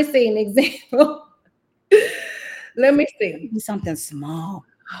spot. Let me see an example. Let me see. Something small.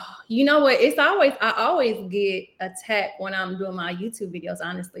 You know what? I always get attacked when I'm doing my YouTube videos,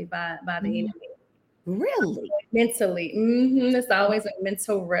 honestly, by the enemy. Really? Mentally. It's always a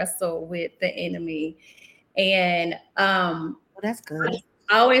mental wrestle with the enemy. And well, that's good.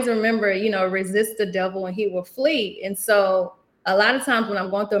 I always remember, resist the devil and he will flee. And so a lot of times when I'm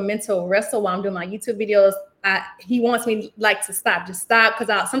going through a mental wrestle while I'm doing my YouTube videos, he wants me to stop, just stop.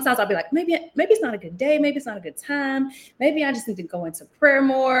 Because sometimes I'll be like, maybe it's not a good day. Maybe it's not a good time. Maybe I just need to go into prayer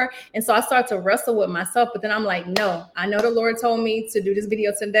more. And so I start to wrestle with myself. But then I'm like, no, I know the Lord told me to do this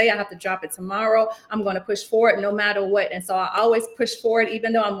video today. I have to drop it tomorrow. I'm going to push forward no matter what. And so I always push forward,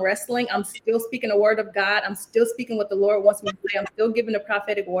 even though I'm wrestling. I'm still speaking the word of God. I'm still speaking what the Lord wants me to say. I'm still giving the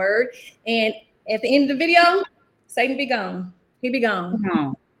prophetic word. And at the end of the video, Satan be gone. He be gone. Come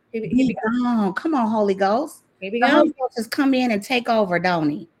on. He be gone. Come on, Holy Ghost. He be the gone. Holy Ghost just come in and take over, don't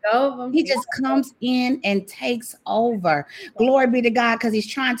he? He just comes in and takes over. Glory be to God, because he's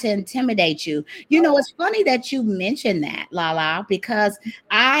trying to intimidate you. You know, it's funny that you mentioned that, Lala, because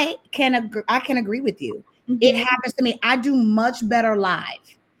I can agree with you. It happens to me. I do much better live.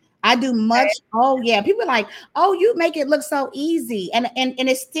 I do much. Oh yeah, people are like, oh, you make it look so easy, and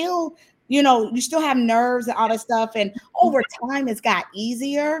it's still, you still have nerves and all that stuff. And over time, it's got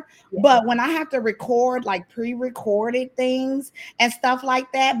easier. Yeah. But when I have to record like pre-recorded things and stuff like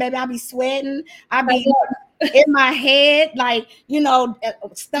that, baby, I'll be sweating. I'll be in my head, like,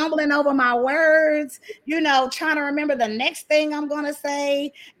 stumbling over my words, trying to remember the next thing I'm going to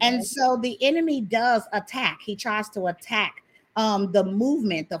say. And so the enemy does attack. He tries to attack the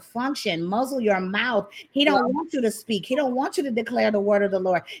movement, the function, muzzle your mouth. He don't want you to speak. He don't want you to declare the word of the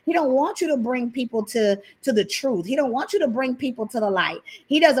Lord. He don't want you to bring people to the truth. He don't want you to bring people to the light.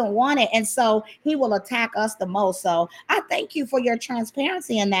 He doesn't want it. And so he will attack us the most. So I thank you for your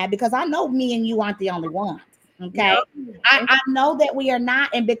transparency in that, because I know me and you aren't the only ones. Okay. No. I know that we are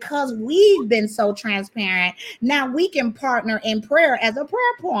not. And because we've been so transparent, now we can partner in prayer as a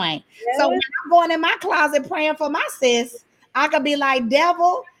prayer point. Yes. So when I'm going in my closet praying for my sis, I could be like,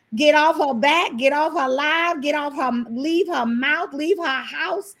 devil, get off her back, get off her life, leave her mouth, leave her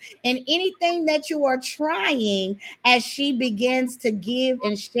house, and anything that you are trying as she begins to give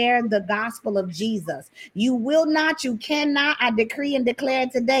and share the gospel of Jesus. You will not, you cannot. I decree and declare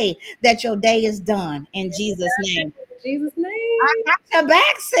today that your day is done in Jesus' name. Jesus' name. I got your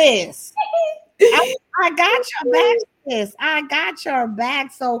back, sis. I got your back, sis. I got your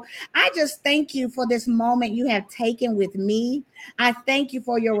back. So I just thank you for this moment you have taken with me. I thank you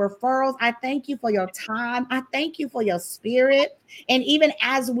for your referrals. I thank you for your time. I thank you for your spirit. And even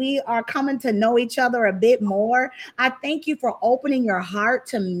as we are coming to know each other a bit more, I thank you for opening your heart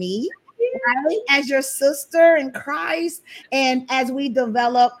to me. Right? As your sister in Christ, and as we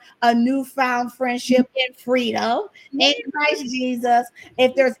develop a newfound friendship in freedom in Christ Jesus,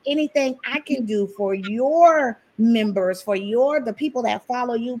 if there's anything I can do for your members, for the people that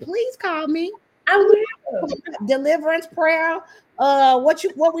follow you, please call me. I will. Deliverance prayer,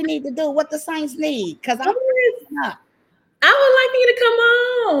 what we need to do, what the saints need, because I'm up. I would like you to come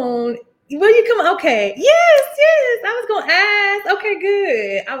on. Will you come? Okay. Yes. I was gonna ask. Okay,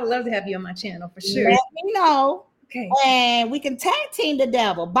 good. I would love to have you on my channel for sure. Let me know. Okay. And we can tag team the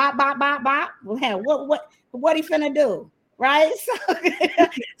devil. Bop, bop, bop, bop. What he finna do? Right?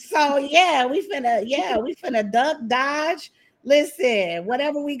 So yeah, we finna duck, dodge. Listen,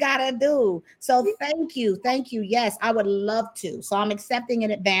 whatever we gotta do. So thank you. Yes, I would love to. So I'm accepting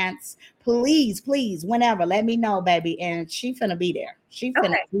in advance. Please, whenever, let me know, baby. And she finna be there. She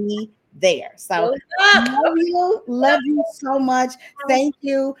finna be there. So love you so much. Thank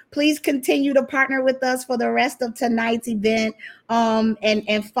you. Please continue to partner with us for the rest of tonight's event,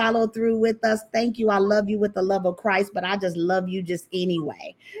 and follow through with us. Thank you. I love you with the love of Christ, but I just love you just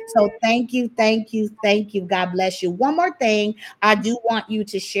anyway. So thank you. God bless you. One more thing I do want you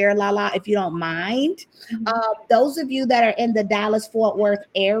to share, Lala, if you don't mind. Those of you that are in the Dallas-Fort Worth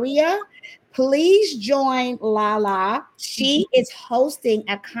area, please join Lala. She is hosting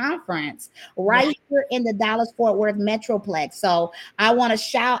a conference right here in the Dallas-Fort Worth Metroplex. So I want to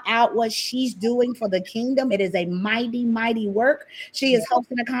shout out what she's doing for the kingdom. It is a mighty, mighty work. She is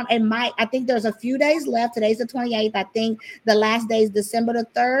hosting a conference. And I think there's a few days left. Today's the 28th. I think the last day is December the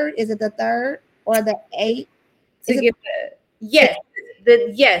 3rd. Is it the 3rd or the 8th? Yes.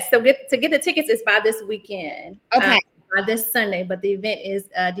 So to get the tickets is by this weekend. Okay. By this Sunday, but the event is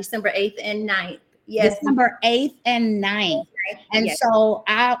December 8th and 9th. Yes. December 8th and 9th. And so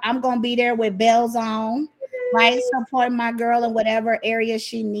I'm going to be there with bells on, right? Supporting my girl in whatever area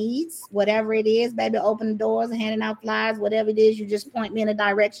she needs, whatever it is, baby, open the doors and handing out flyers, whatever it is, you just point me in a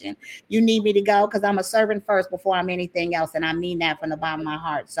direction you need me to go, because I'm a servant first before I'm anything else. And I mean that from the bottom of my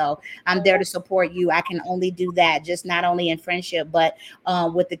heart. So I'm there to support you. I can only do that, just not only in friendship, but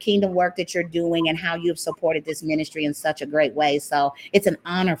with the kingdom work that you're doing and how you've supported this ministry in such a great way. So it's an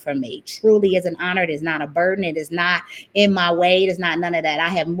honor for me. Truly is an honor. It is not a burden. It is not in my way. It is not none of that. I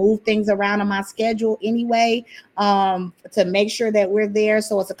have moved things around on my schedule anyway, to make sure that we're there.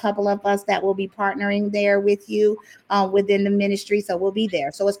 So it's a couple of us that will be partnering there with you within the ministry. So we'll be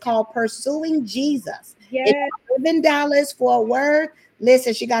there. So it's called Pursuing Jesus. If you live in Dallas-Fort Worth,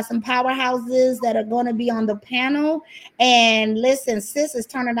 listen, she got some powerhouses that are going to be on the panel. And listen, sis is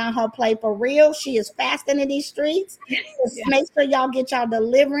turning down her plate for real. She is fasting in these streets. So make sure y'all get y'all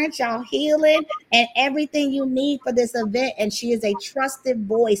deliverance, y'all healing, and everything you need for this event. And she is a trusted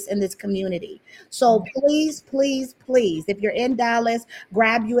voice in this community. So please, if you're in Dallas,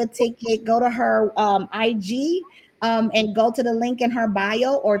 grab you a ticket, go to her IG. And go to the link in her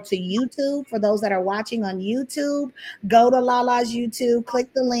bio, or to YouTube. For those that are watching on YouTube, go to Lala's YouTube,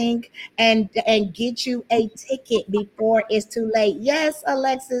 click the link, and get you a ticket before it's too late. Yes,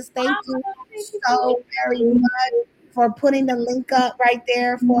 Alexis, thank you so very much for putting the link up right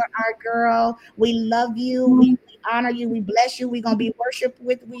there for our girl. We love you. We honor you. We bless you. We're going to be worshiping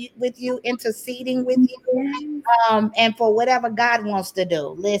with you, interceding with you, and for whatever God wants to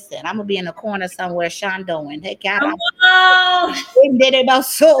do. Listen, I'm going to be in the corner somewhere shondoing. Hey, God,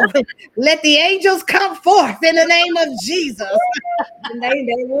 let the angels come forth in the name of Jesus. They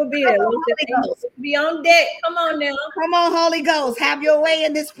will be there. Be on deck. Come on now. Come on, Holy Ghost. Have your way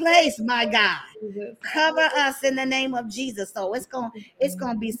in this place, my God. Cover us in the name of Jesus. So it's gonna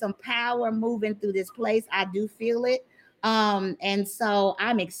be some power moving through this place. I do feel it. And so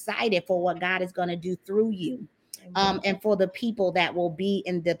I'm excited for what God is gonna do through you. And for the people that will be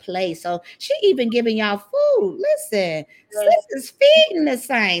in the place. So she even giving y'all food. Listen, sis is feeding the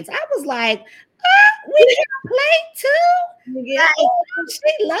saints. I was like, we get a plate too.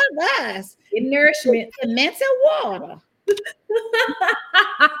 She love us. Nourishment. Cement and water.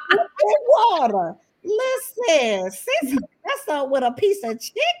 Water. Listen, sis, that's up with a piece of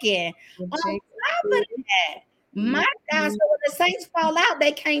chicken on top of that. My God, so when the saints fall out,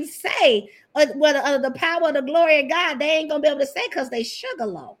 they can't say the power of the glory of God. They ain't gonna be able to say because they sugar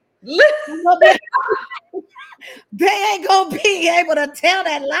low. They ain't gonna be able to tell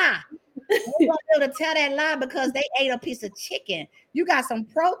that lie. They won't be able to tell that lie because they ate a piece of chicken. You got some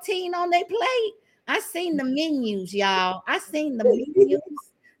protein on their plate. I seen the menus, y'all. I seen the menus.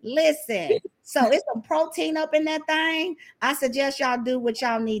 Listen, so it's some protein up in that thing. I suggest y'all do what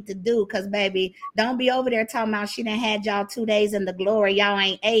y'all need to do, because baby, don't be over there talking about she done had y'all 2 days in the glory. Y'all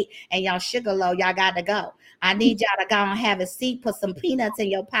ain't ate and y'all sugar low. Y'all got to go. I need y'all to go and have a seat, put some peanuts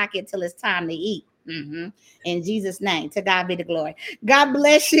in your pocket till it's time to eat. In Jesus' name, to God be the glory. God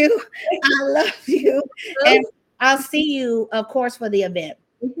bless you. I love you. And I'll see you, of course, for the event.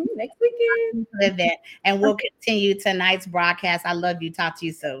 Next weekend. Event. And we'll continue tonight's broadcast. I love you. Talk to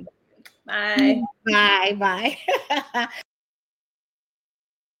you soon. Bye. Bye. Bye.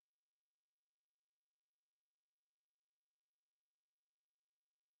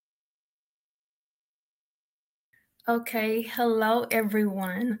 Okay, hello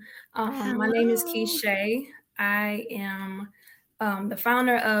everyone. My name is Keisha. I am the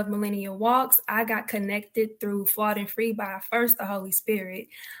founder of Millennial Walks. I got connected through Flawed and Free by first the Holy Spirit.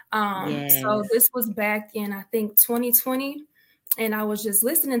 So this was back in, I think, 2020. And I was just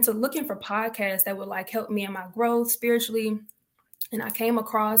looking for podcasts that would like help me in my growth spiritually. And I came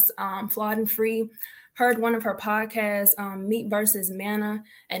across Flawed and Free, heard one of her podcasts, Meat versus Manna,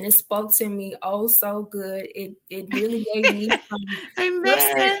 and it spoke to me oh so good. It really gave me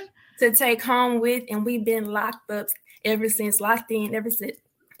Amen. to take home with, and we've been locked up ever since, locked in ever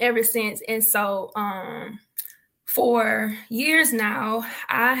since. And so for years now,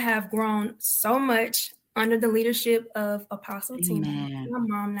 I have grown so much under the leadership of Apostle Tina, my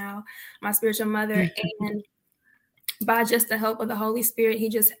mom now, my spiritual mother, and by just the help of the Holy Spirit, he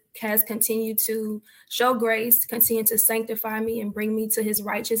just has continued to show grace, continue to sanctify me and bring me to his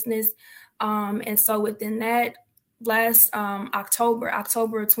righteousness. And so within that, last October of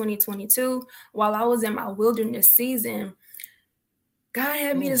 2022, while I was in my wilderness season, God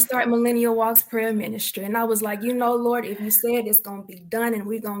had me to start Millennial Walks Prayer Ministry. And I was like, Lord, if you said it's going to be done and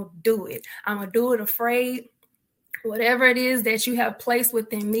we're going to do it, I'm going to do it afraid. Whatever it is that you have placed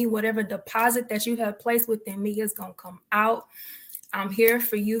within me, whatever deposit that you have placed within me is going to come out. I'm here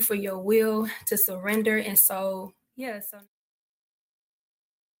for you, for your will to surrender. And so, yeah.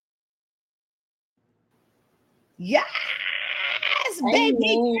 Yes,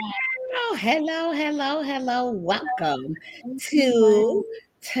 baby. Hello. Welcome to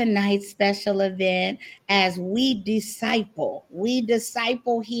tonight's special event as we disciple. We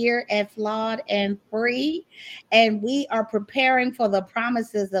disciple here at Flawed and Free, and we are preparing for the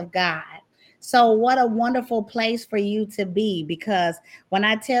promises of God. So, what a wonderful place for you to be, because when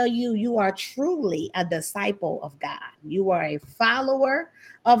I tell you, you are truly a disciple of God, you are a follower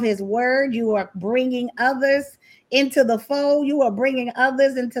of his word, you are bringing others into the fold. You are bringing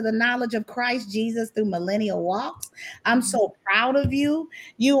others into the knowledge of Christ Jesus through Millennial Walks. I'm so proud of you.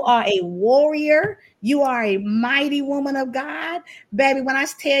 You are a warrior. You are a mighty woman of God. Baby, when I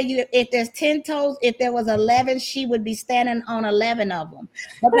tell you, if there's 10 toes, if there was 11, she would be standing on 11 of them.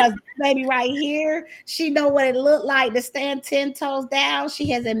 Because baby right here, she know what it looked like to stand 10 toes down. She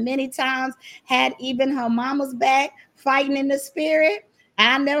has at many times had even her mama's back fighting in the spirit.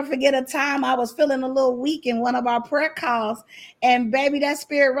 I'll never forget a time I was feeling a little weak in one of our prayer calls, and baby, that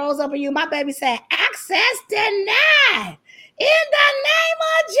spirit rose up in you. My baby said, "Access denied." In the name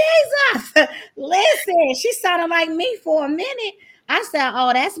of Jesus. Listen, she sounded like me for a minute. I said,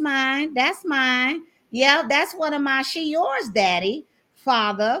 "Oh, that's mine. That's mine. Yeah, that's one of mine. She yours, Daddy,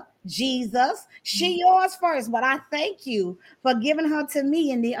 Father, Jesus. She yours first." But I thank you for giving her to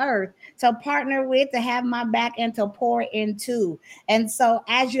me in the earth to partner with, to have my back, and to pour into. And so,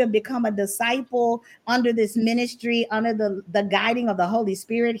 as you have become a disciple under this ministry, under the guiding of the Holy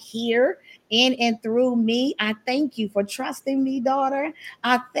Spirit here in and through me, I thank you for trusting me, daughter.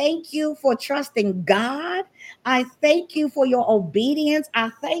 I thank you for trusting God. I thank you for your obedience. I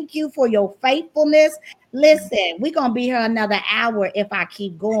thank you for your faithfulness. Listen, we're going to be here another hour if I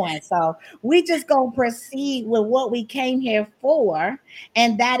keep going. So we just going to proceed with what we came here for,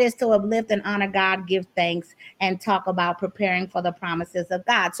 and that is to uplift and honor God, give thanks, and talk about preparing for the promises of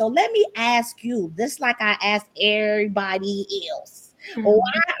God. So let me ask you, just like I asked everybody else,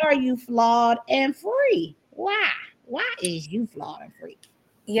 why are you flawed and free? Why? Why is you flawed and free?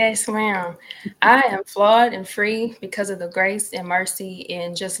 Yes, ma'am. I am flawed and free because of the grace and mercy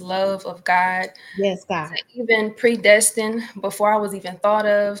and just love of God. Yes, God. Even predestined before I was even thought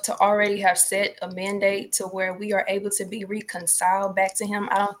of, to already have set a mandate to where we are able to be reconciled back to him.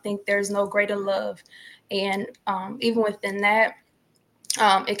 I don't think there's no greater love. And even within that,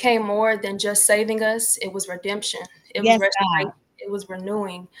 it came more than just saving us. It was redemption. It was restoration. It was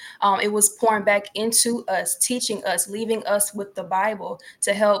renewing. It was pouring back into us, teaching us, leaving us with the Bible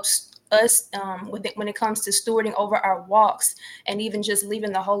to help us when it comes to stewarding over our walks, and even just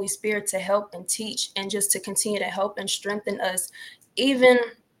leaving the Holy Spirit to help and teach, and just to continue to help and strengthen us. Even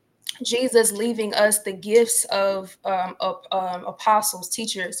Jesus leaving us the gifts of apostles,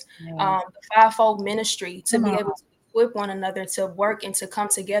 teachers, Yes. the fivefold ministry, to Come be on. able to equip one another to work and to come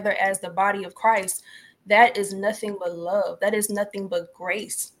together as the body of Christ. That is nothing but love. That is nothing but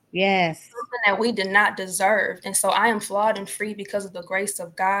grace. Yes. Something that we did not deserve. And so I am flawed and free because of the grace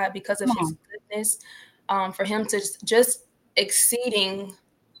of God, because of Come his on. goodness, for him to just exceeding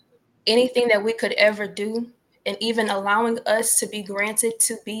anything that we could ever do, and even allowing us to be granted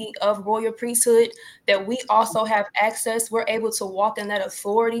to be of royal priesthood, that we also have access. We're able to walk in that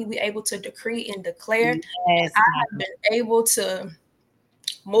authority. We're able to decree and declare. And Yes, I God. have been able to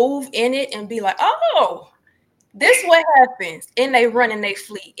move in it and be like, oh, this what happens. And they run and they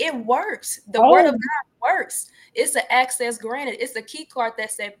flee. It works. The word of Oh, God works. It's an access granted. It's a key card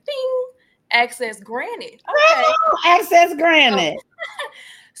that said, bing, access granted. Okay. access So, granted.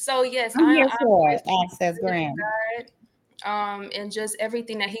 so yes, I'm here I'm for it. grateful for Access the goodness of granted. God, and just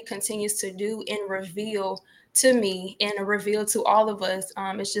everything that he continues to do and reveal to me and reveal to all of us.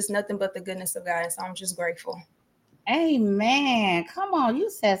 It's just nothing but the goodness of God. So I'm just grateful. Amen. Come on, you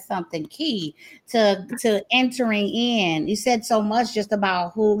said something key to entering in. You said so much just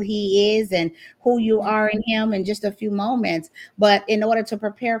about who he is and who you are in him in just a few moments. But in order to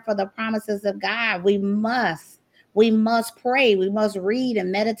prepare for the promises of God, we must pray. We must read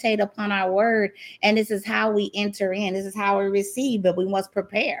and meditate upon our word. And this is how we enter in. This is how we receive, but we must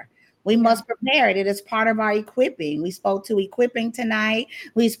prepare. We must prepare it. It is part of our equipping. We spoke to equipping tonight.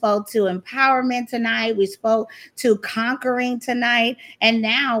 We spoke to empowerment tonight. We spoke to conquering tonight. And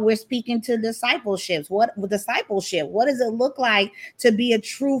now we're speaking to discipleships. What discipleship? What does it look like to be a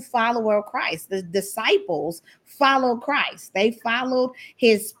true follower of Christ? The disciples followed Christ. They followed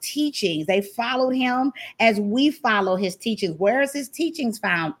his teachings. They followed him as we follow his teachings. Where is his teachings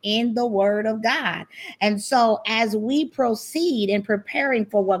found? In the word of God. And so as we proceed in preparing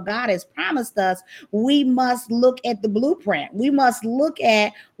for what God has promised us, we must look at the blueprint. We must look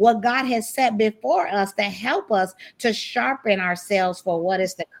at what God has set before us to help us to sharpen ourselves for what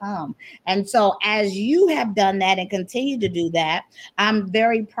is to come. And so as you have done that and continue to do that, I'm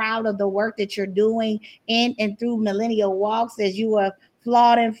very proud of the work that you're doing in and through Millennial Walks, as you are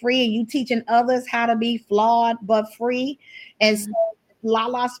flawed and free, and you teaching others how to be flawed but free. And so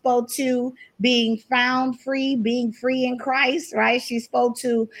Lala spoke to being found free, being free in Christ, right? She spoke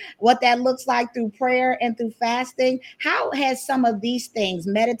to what that looks like through prayer and through fasting. How has some of these things,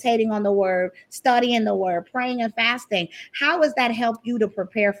 meditating on the word, studying the word, praying and fasting, how has that helped you to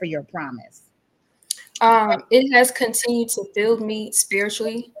prepare for your promise? It has continued to build me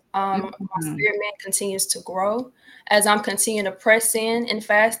spiritually. My Mhm. spirit man continues to grow as I'm continuing to press in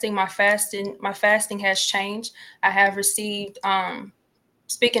fasting. My fasting has changed. I have received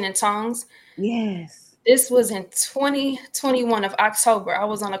speaking in tongues. Yes. This was in 2021 of October. I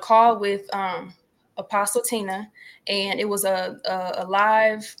was on a call with Apostle Tina, and it was a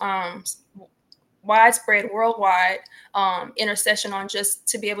live widespread worldwide intercession on just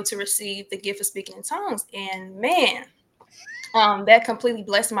to be able to receive the gift of speaking in tongues. And man, that completely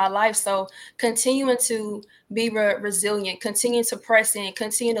blessed my life. So continuing to be resilient, continue to press in,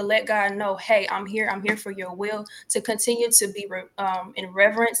 continue to let God know, hey, I'm here for your will, to continue to be in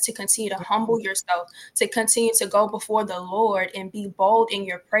reverence, to continue to humble yourself, to continue to go before the Lord and be bold in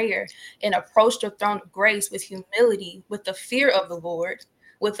your prayer and approach the throne of grace with humility, with the fear of the Lord,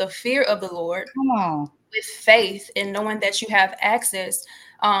 Come on. with faith and knowing that you have access.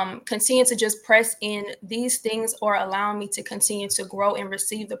 Continue to just press in. These things are allowing me to continue to grow and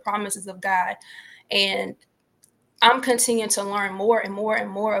receive the promises of God. And I'm continuing to learn more and more and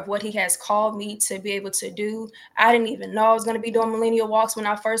more of what he has called me to be able to do. I didn't even know I was going to be doing Millennial Walks when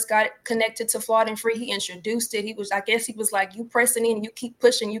I first got connected to Flawed and Free. He introduced it. I guess he was like, you pressing in, you keep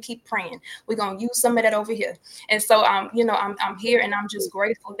pushing, you keep praying. We're going to use some of that over here. And so, I'm here, and I'm just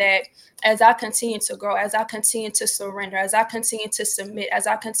grateful that as I continue to grow, as I continue to surrender, as I continue to submit, as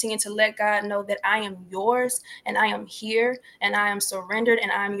I continue to let God know that I am yours and I am here and I am surrendered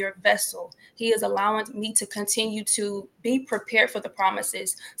and I am your vessel. He is allowing me to continue to be prepared for the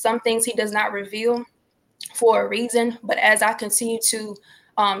promises. Some things he does not reveal for a reason, but as I continue to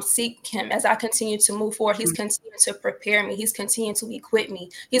seek him, as I continue to move forward, he's continuing to prepare me. He's continuing to equip me.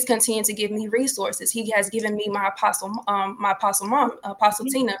 He's continuing to give me resources. He has given me my apostle mom, Apostle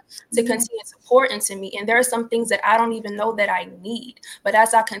Tina, to continue to pour into me. And there are some things that I don't even know that I need. But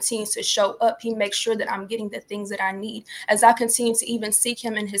as I continue to show up, he makes sure that I'm getting the things that I need. As I continue to even seek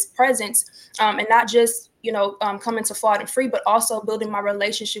him in his presence, and not just coming to Flawed and Free, but also building my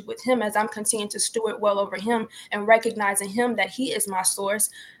relationship with him as I'm continuing to steward well over him and recognizing him that he is my source.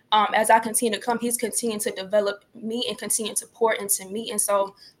 As I continue to come, he's continuing to develop me and continue to pour into me. And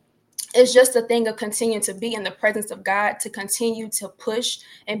so it's just a thing of continuing to be in the presence of God, to continue to push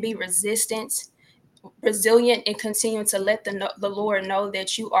and be resilient, and continue to let the Lord know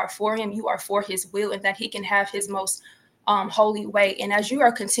that you are for him, you are for his will, and that he can have his most holy way. And as you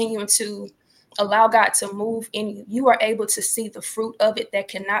are continuing to allow God to move in you, you are able to see the fruit of it that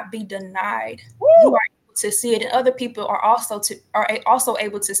cannot be denied. Woo! You are able to see it, and other people are also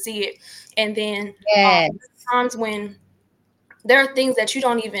able to see it. And then times when there are things that you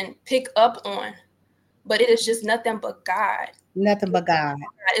don't even pick up on, but it is just nothing but God. Nothing but God.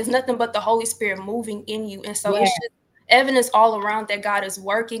 It's nothing but the Holy Spirit moving in you. And so it's just evidence all around that God is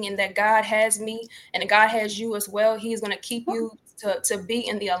working, and that God has me and God has you as well. He's going to keep you to be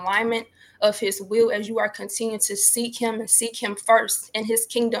in the alignment of his will as you are continuing to seek him and seek him first in his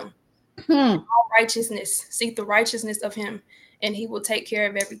kingdom. All righteousness, seek the righteousness of him, and he will take care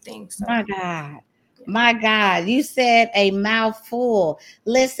of everything. So. My God. My God, you said a mouthful.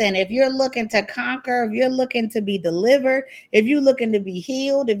 Listen, if you're looking to conquer, if you're looking to be delivered, if you're looking to be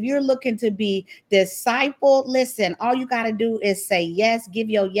healed, if you're looking to be discipled, listen, all you got to do is say yes,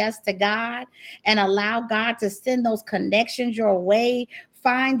 give your yes to God, and allow God to send those connections your way.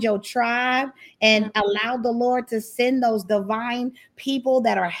 Find your tribe and allow the Lord to send those divine people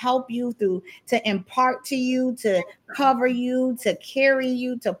that are help you to impart to you, to cover you, to carry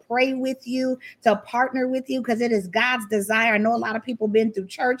you, to pray with you, to partner with you, because it is God's desire. I know a lot of people been through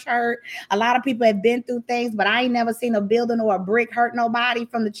church hurt. A lot of people have been through things, but I ain't never seen a building or a brick hurt nobody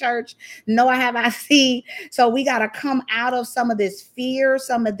from the church. No, I have. I see. So we got to come out of some of this fear,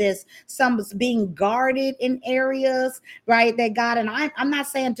 some being guarded in areas, right? That God, and I'm not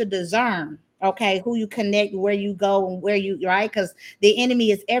saying to discern, okay, who you connect, where you go, and where you, right? Because the enemy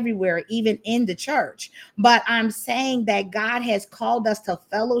is everywhere, even in the church. But I'm saying that God has called us to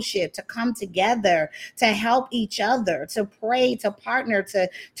fellowship, to come together, to help each other, to pray, to partner, to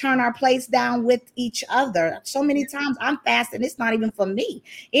turn our plates down with each other. So many times I'm fasting. It's not even for me.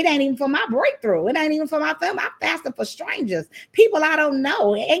 It ain't even for my breakthrough. It ain't even for my family. I'm fasting for strangers, people I don't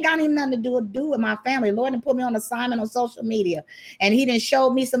know. It ain't got even nothing to do with my family. Lord didn't put me on assignment on social media, and he didn't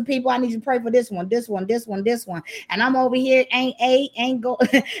show me some people I need to pray for. This one, and I'm over here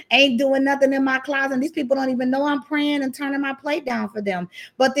ain't doing nothing in my closet. And these people don't even know I'm praying and turning my plate down for them.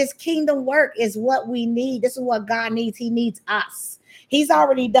 But this kingdom work is what we need. This is what God needs. He needs us. He's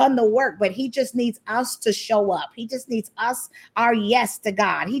already done the work, but he just needs us to show up. He just needs us, our yes to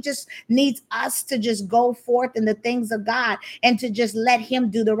God. He just needs us to just go forth in the things of God and to just let him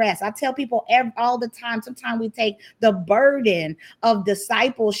do the rest. I tell people all the time, sometimes we take the burden of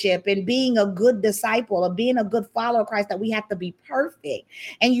discipleship and being a good disciple, of being a good follower of Christ, that we have to be perfect.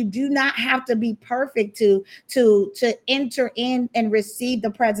 And you do not have to be perfect to enter in and receive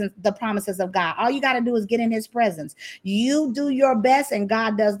the promises of God. All you got to do is get in his presence. You do your best and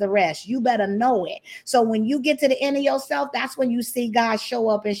God does the rest. You better know it. So when you get to the end of yourself, that's when you see God show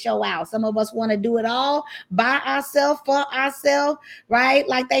up and show out. Some of us want to do it all by ourselves, for ourselves, right?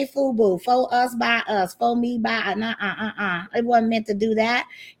 Like they FUBU, for us, by us, for me, by It wasn't meant to do that.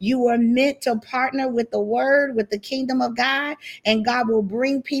 You were meant to partner with the word, with the kingdom of God, and God will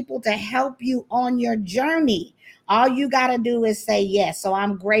bring people to help you on your journey. All you got to do is say yes. So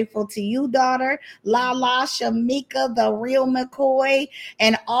I'm grateful to you, daughter, Lala, Shamika, the real McCoy,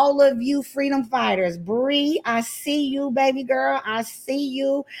 and all of you freedom fighters. Bree, I see you, baby girl. I see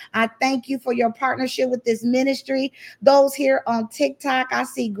you. I thank you for your partnership with this ministry. Those here on TikTok, I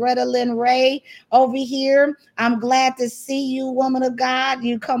see Greta Lynn Ray over here. I'm glad to see you, woman of God.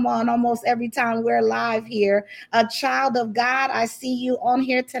 You come on almost every time we're live here. A child of God, I see you on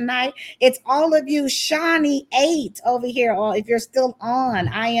here tonight. It's all of you, Shawnee 8 over here. If you're still on,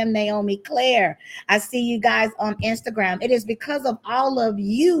 I am Naomi Claire. I see you guys on Instagram. It is because of all of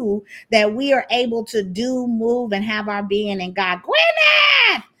you that we are able to do, move, and have our being in God.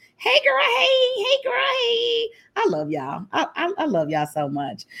 Gwyneth! Hey girl, hey girl, hey. I love y'all. I love y'all so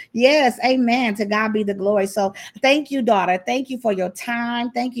much. Yes, amen. To God be the glory. So thank you, daughter. Thank you for your time.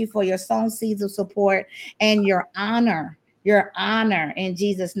 Thank you for your sown seeds of support and your honor in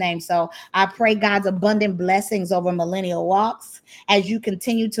Jesus' name. So I pray God's abundant blessings over Millennial Walks as you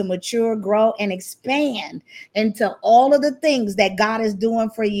continue to mature, grow, and expand into all of the things that God is doing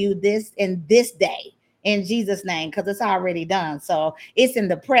for you this day. in Jesus' name, because it's already done. So it's in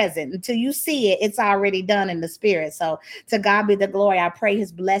the present. Until you see it, it's already done in the spirit. So to God be the glory. I pray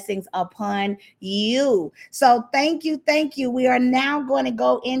his blessings upon you. So thank you. Thank you. We are now going to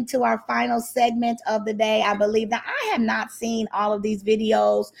go into our final segment of the day. I believe that I have not seen all of these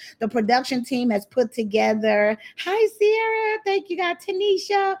videos the production team has put together. Hi, Sierra. Thank you, God.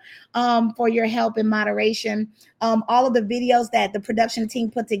 Tanisha, for your help and moderation. All of the videos that the production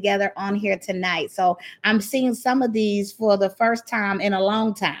team put together on here tonight. So I'm seeing some of these for the first time in a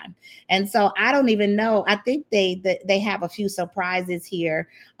long time. And so I don't even know. I think they have a few surprises here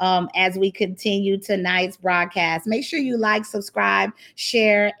as we continue tonight's broadcast. Make sure you like, subscribe,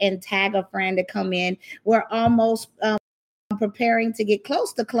 share, and tag a friend to come in. We're almost preparing to get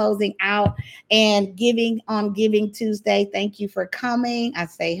close to closing out and giving on Giving Tuesday. Thank you for coming. I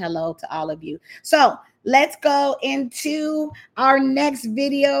say hello to all of you. So let's go into our next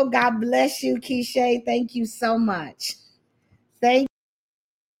video. God bless you, Keisha. Thank you so much. Thank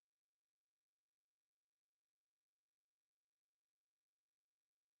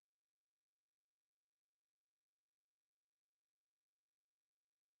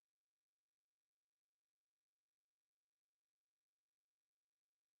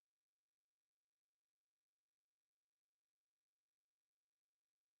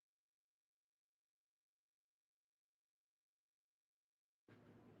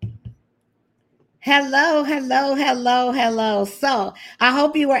Hello, hello, hello, hello. So I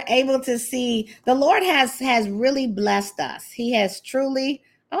hope you were able to see the Lord has really blessed us. He has truly.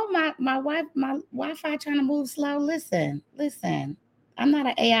 Oh my Wi-Fi trying to move slow. Listen. I'm not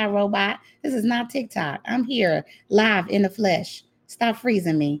an AI robot. This is not TikTok. I'm here live in the flesh. Stop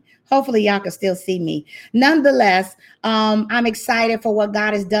freezing me. Hopefully y'all can still see me. Nonetheless, I'm excited for what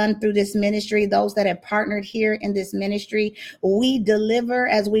God has done through this ministry. Those that have partnered here in this ministry, we deliver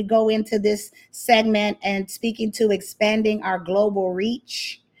as we go into this segment and speaking to expanding our global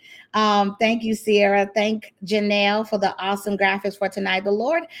reach. Thank you, Sierra. Thank Janelle for the awesome graphics for tonight. The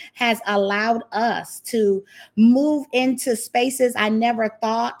Lord has allowed us to move into spaces I never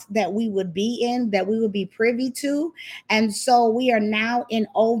thought that we would be in, that we would be privy to. And so we are now in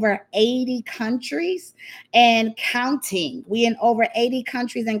over 80 countries and counting. We in over 80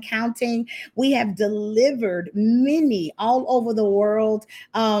 countries and counting. We have delivered many all over the world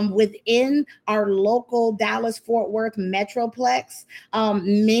within our local Dallas-Fort Worth metroplex.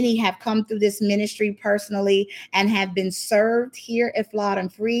 Many have come through this ministry personally and have been served here at Flawed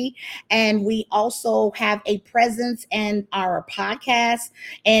and Free. And we also have a presence in our podcast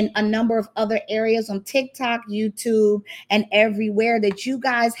and a number of other areas on TikTok, YouTube, and everywhere that you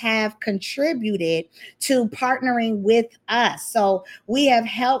guys have contributed to partnering with us. So we have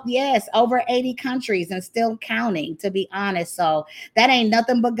helped, yes, over 80 countries and still counting, to be honest. So that ain't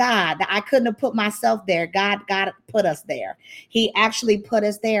nothing but God. I couldn't have put myself there. God put us there. He actually put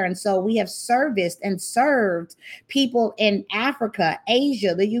us there. And so we have serviced and served people in Africa,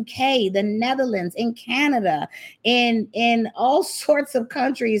 Asia, the UK, the Netherlands, in Canada, in all sorts of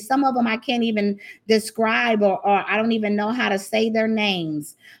countries. Some of them I can't even describe or I don't even know how to say their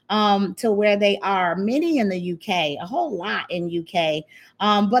names to where they are. Many in the UK, a whole lot in UK,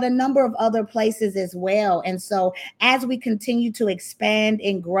 but a number of other places as well. And so as we continue to expand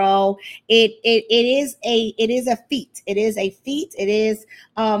and grow, it is a feat. It is a feat. It is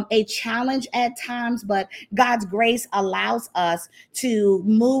a challenge at times, but God's grace allows us to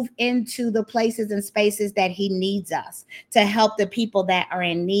move into the places and spaces that he needs us to help the people that are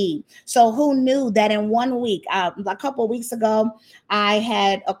in need. So who knew that in 1 week, a couple of weeks ago, I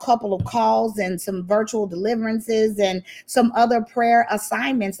had a couple of calls and some virtual deliverances and some other prayer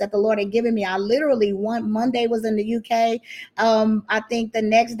assignments that the Lord had given me. I literally one Monday was in the UK. I think the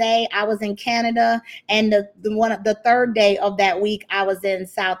next day I was in Canada, and the third day of that week I was in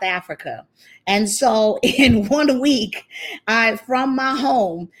South Africa. And so in 1 week, I from my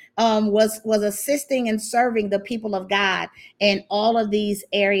home was assisting and serving the people of God in all of these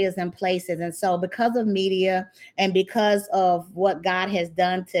areas and places. And so because of media and because of what God has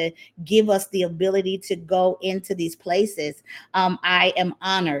done to give us the ability to go into these places, I am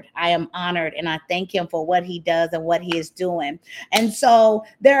honored. I am honored, and I thank him for what he does and what he is doing. And so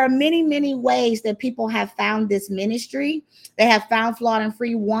there are many, many ways that people have found this ministry. They have found Flawed and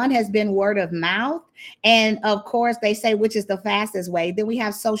Free. One has been word of mouth. And of course, they say which is the fastest way. Then we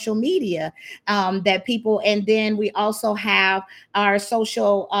have social media that people, and then we also have our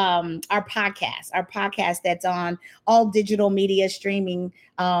social, our podcast that's on all digital media streaming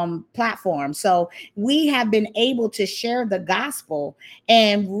platforms. So we have been able to share the gospel,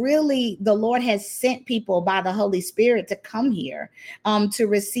 and really the Lord has sent people by the Holy Spirit to come here to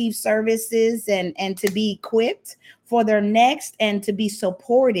receive services and to be equipped for their next, and to be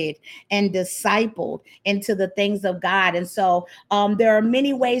supported and discipled into the things of God. And so there are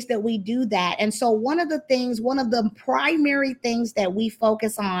many ways that we do that. And so one of the primary things that we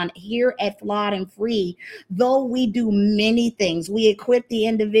focus on here at Flawed and Free, though we do many things, we equip the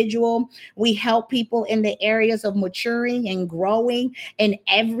individual, we help people in the areas of maturing and growing in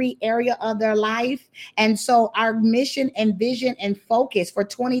every area of their life. And so our mission and vision and focus for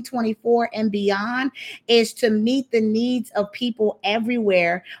 2024 and beyond is to meet the needs of people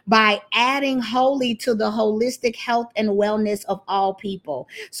everywhere by adding holy to the holistic health and wellness of all people.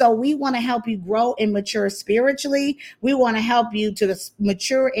 So we want to help you grow and mature spiritually. We want to help you to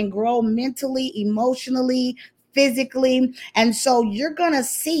mature and grow mentally, emotionally, physically. And so you're going to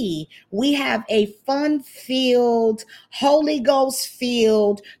see we have a fun-filled, Holy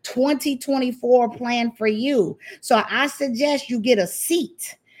Ghost-filled 2024 plan for you. So I suggest you get a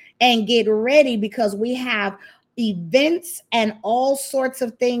seat and get ready, because we have events and all sorts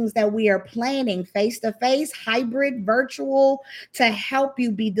of things that we are planning, face-to-face, hybrid, virtual, to help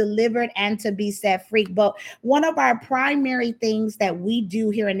you be delivered and to be set free. But one of our primary things that we do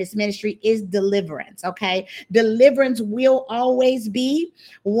here in this ministry is deliverance. Okay, deliverance will always be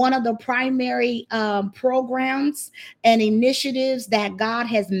one of the primary programs and initiatives that God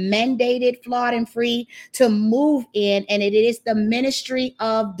has mandated Flawed and Free to move in, and it is the ministry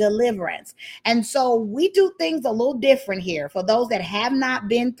of deliverance. And so we do things a little different here. For those that have not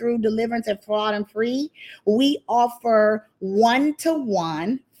been through deliverance at Flawed and Free, we offer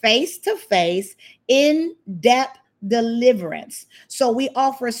one-to-one, face-to-face, in-depth deliverance. So we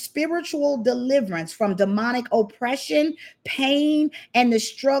offer spiritual deliverance from demonic oppression, pain, and the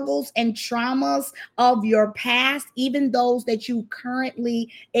struggles and traumas of your past, even those that you currently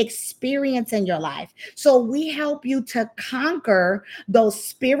experience in your life. So we help you to conquer those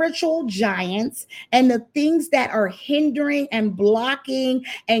spiritual giants and the things that are hindering and blocking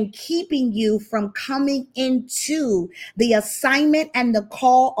and keeping you from coming into the assignment and the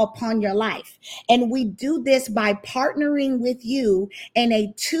call upon your life. And we do this by partnering with you in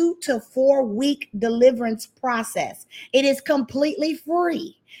a 2 to 4 week deliverance process. It is completely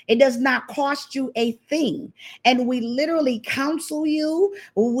free. It does not cost you a thing. And we literally counsel you.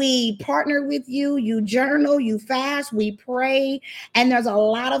 We partner with you. You journal, you fast, we pray. And there's a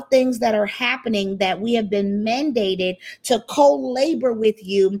lot of things that are happening that we have been mandated to co-labor with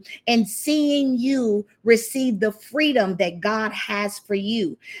you and seeing you receive the freedom that God has for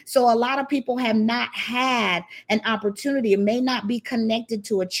you. So a lot of people have not had an opportunity, may not be connected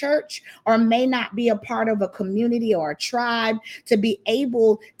to a church, or may not be a part of a community or a tribe, to be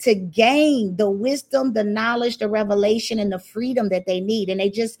able to gain the wisdom, the knowledge, the revelation, and the freedom that they need. And they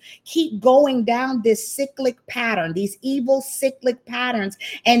just keep going down this cyclic pattern, these evil cyclic patterns,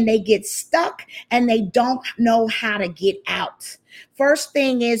 and they get stuck and they don't know how to get out. First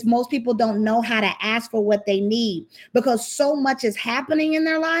thing is, most people don't know how to ask for what they need, because so much is happening in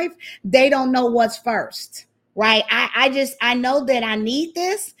their life, they don't know what's first. Right. I know that I need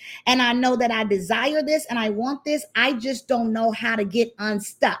this, and I know that I desire this, and I want this. I just don't know how to get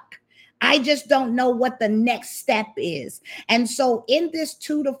unstuck. I just don't know what the next step is. And so in this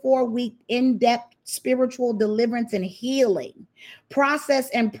 2 to 4 week in-depth spiritual deliverance and healing process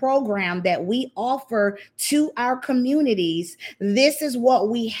and program that we offer to our communities, this is what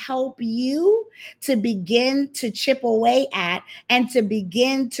we help you to begin to chip away at and to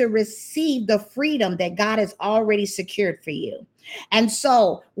begin to receive the freedom that God has already secured for you. And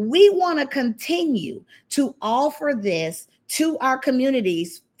so we want to continue to offer this to our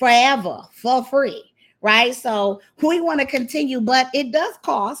communities forever for free. Right. So we want to continue, but it does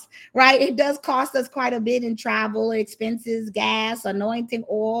cost, right? It does cost us quite a bit in travel expenses, gas, anointing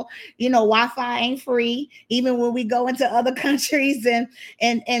oil. Wi-Fi ain't free, even when we go into other countries,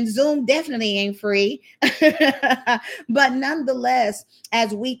 and Zoom definitely ain't free. But nonetheless,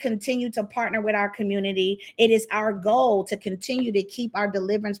 as we continue to partner with our community, it is our goal to continue to keep our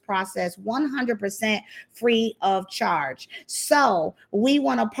deliverance process 100% free of charge. So we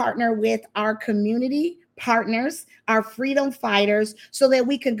want to partner with our community, partners, our freedom fighters, so that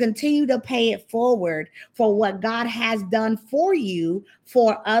we can continue to pay it forward for what God has done for you,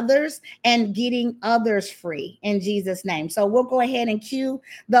 for others, and getting others free in Jesus' name. So we'll go ahead and cue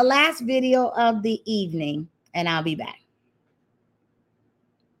the last video of the evening, and I'll be back.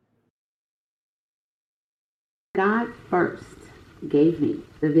 God first gave me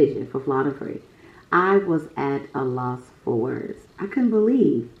the vision for Flawed and Free, I was at a loss for words. I couldn't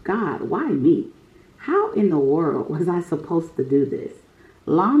believe, God, why me? How in the world was I supposed to do this?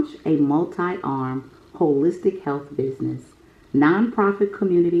 Launch a multi-arm holistic health business, nonprofit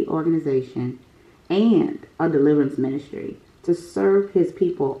community organization, and a deliverance ministry to serve his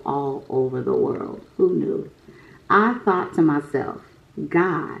people all over the world. Who knew? I thought to myself,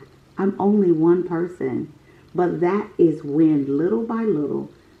 God, I'm only one person. But that is when, little by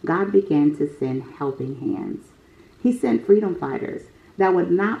little, God began to send helping hands. He sent freedom fighters that would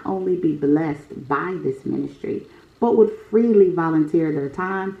not only be blessed by this ministry, but would freely volunteer their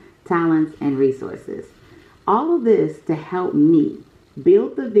time, talents, and resources. All of this to help me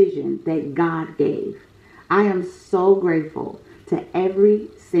build the vision that God gave. I am so grateful to every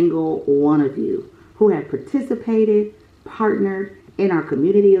single one of you who have participated, partnered in our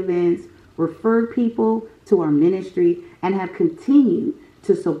community events, referred people to our ministry, and have continued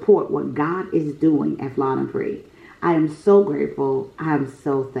to support what God is doing at Flawed and Free. I am so grateful. I am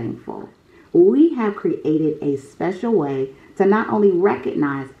so thankful. We have created a special way to not only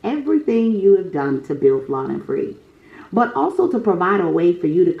recognize everything you have done to build Flawed and Free, but also to provide a way for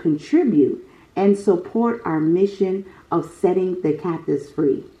you to contribute and support our mission of setting the captives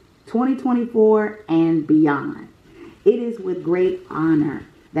free, 2024 and beyond. It is with great honor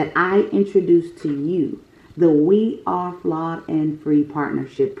that I introduce to you the We Are Flawed and Free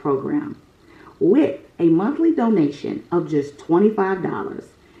Partnership Program. With a monthly donation of just $25,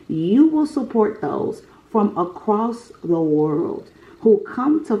 you will support those from across the world who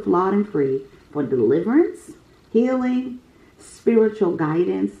come to Flawed and Free for deliverance, healing, spiritual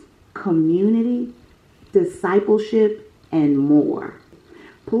guidance, community, discipleship, and more.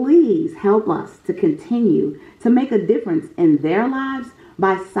 Please help us to continue to make a difference in their lives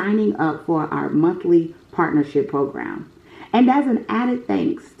by signing up for our monthly partnership program. And as an added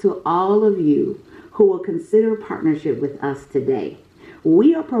thanks to all of you who will consider partnership with us today,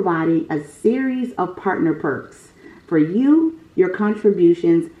 we are providing a series of partner perks for you, your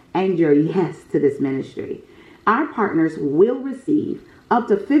contributions, and your yes to this ministry. Our partners will receive up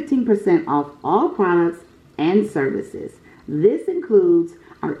to 15% off all products and services. This includes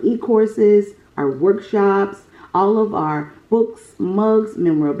our e-courses, our workshops, all of our books, mugs,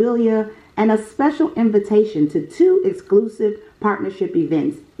 memorabilia, and a special invitation to 2 exclusive partnership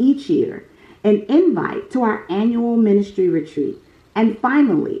events each year, an invite to our annual ministry retreat, and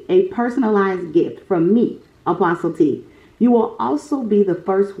finally, a personalized gift from me, Apostle T. You will also be the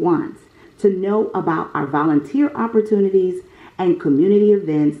first ones to know about our volunteer opportunities and community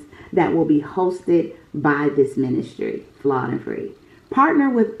events that will be hosted by this ministry, Flawed and Free. Partner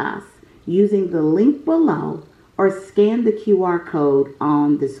with us using the link below or scan the QR code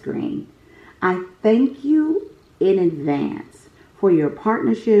on the screen. I thank you in advance for your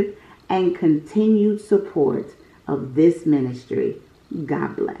partnership and continued support of this ministry.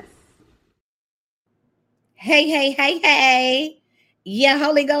 God bless. Hey, hey, hey, hey. Yeah,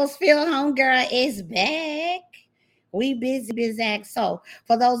 Holy Ghost filled homegirl is back. We busy. So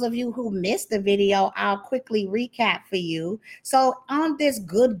for those of you who missed the video, I'll quickly recap for you. So on this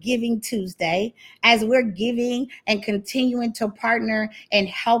Good Giving Tuesday, as we're giving and continuing to partner and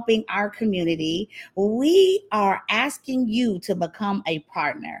helping our community, we are asking you to become a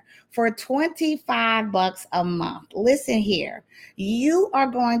partner for $25 a month. Listen here, you are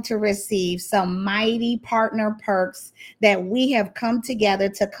going to receive some mighty partner perks that we have come together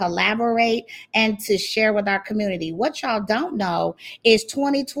to collaborate and to share with our community. What y'all don't know is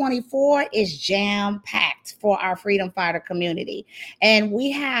 2024 is jam-packed for our Freedom Fighter community. And we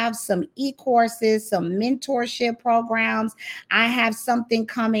have some e-courses, some mentorship programs. I have something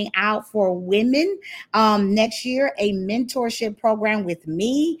coming out for women next year, a mentorship program with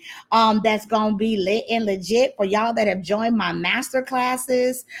me that's going to be lit and legit for y'all that have joined my master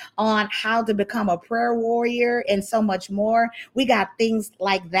classes on how to become a prayer warrior and so much more. We got things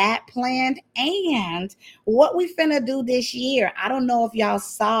like that planned. And what we finna do this year, I don't know if y'all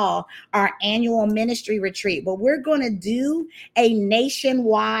saw our annual ministry retreat, but we're going to do a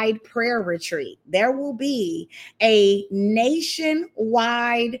nationwide prayer retreat. There will be a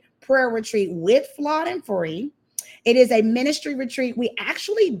nationwide prayer retreat with Flawed and Free. It is a ministry retreat. We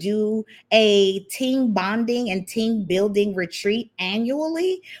actually do a team bonding and team building retreat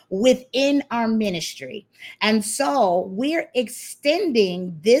annually within our ministry. And so we're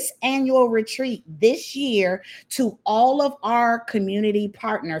extending this annual retreat this year to all of our community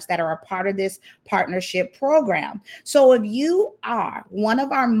partners that are a part of this partnership program. So if you are one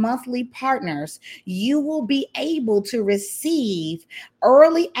of our monthly partners, you will be able to receive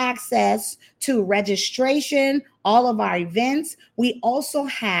early access to registration, all of our events. We also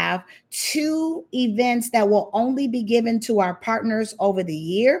have 2 events that will only be given to our partners over the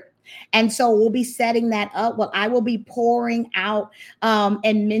year. And so we'll be setting that up. Well, I will be pouring out and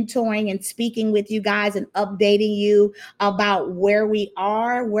mentoring and speaking with you guys and updating you about where we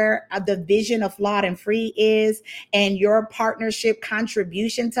are, where the vision of Flawed and Free is, and your partnership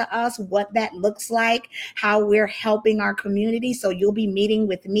contribution to us, what that looks like, how we're helping our community. So you'll be meeting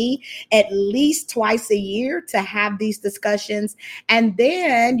with me at least twice a year to have these discussions. And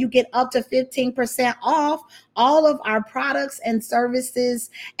then you get up to 15% off all of our products and services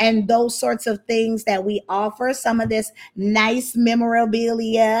and those sorts of things that we offer. Some of this nice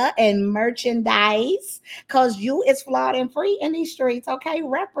memorabilia and merchandise, because you is flawed and free in these streets. Okay,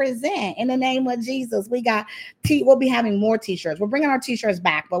 represent in the name of Jesus. We got we'll be having more t-shirts. We're bringing our t-shirts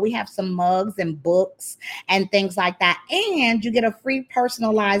back, but we have some mugs and books and things like that. And you get a free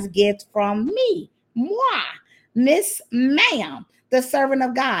personalized gift from me, moi, Miss Ma'am, the servant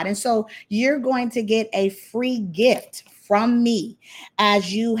of God. And so you're going to get a free gift from me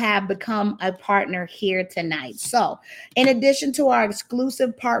as you have become a partner here tonight. So in addition to our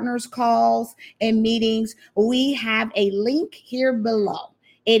exclusive partners calls and meetings, we have a link here below.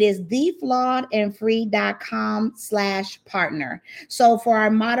 It is theflawedandfree.com/partner. So for our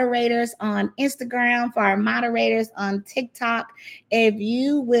moderators on Instagram, for our moderators on TikTok, if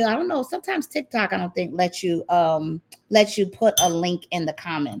you will, I don't know, sometimes TikTok, I don't think lets you put a link in the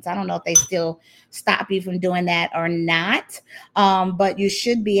comments. I don't know if they still stop you from doing that or not. But you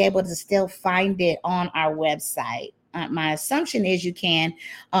should be able to still find it on our website. My assumption is you can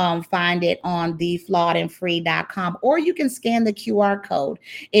find it on theflawedandfree.com, or you can scan the QR code.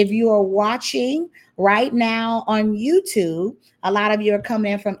 If you are watching right now on YouTube, a lot of you are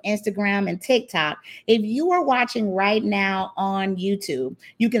coming in from Instagram and TikTok. If you are watching right now on YouTube,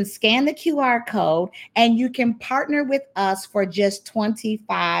 you can scan the QR code and you can partner with us for just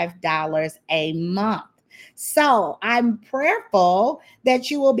 $25 a month. So I'm prayerful that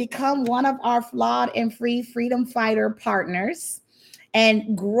you will become one of our Flawed and Free Freedom Fighter partners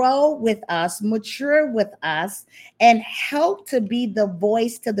and grow with us, mature with us, and help to be the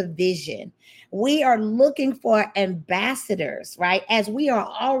voice to the vision. We are looking for ambassadors, right? As we are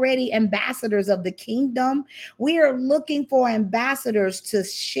already ambassadors of the kingdom, we are looking for ambassadors to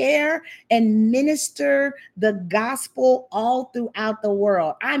share and minister the gospel all throughout the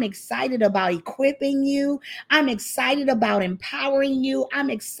world. I'm excited about equipping you. I'm excited about empowering you. I'm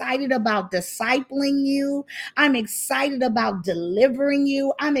excited about discipling you. I'm excited about delivering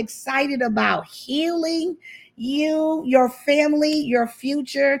you. I'm excited about healing you, your family, your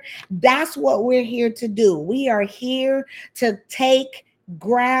future. That's what we're here to do. We are here to take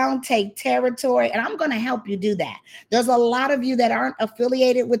ground, take territory, and I'm going to help you do that. There's a lot of you that aren't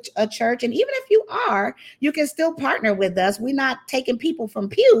affiliated with a church, and even if you are, you can still partner with us. We're not taking people from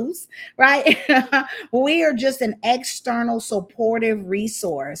pews, right? We are just an external supportive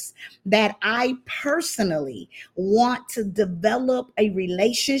resource that I personally want to develop a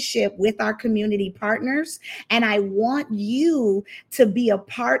relationship with our community partners, and I want you to be a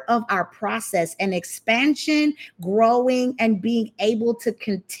part of our process and expansion, growing, and being able to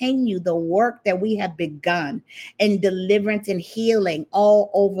continue the work that we have begun in deliverance and healing all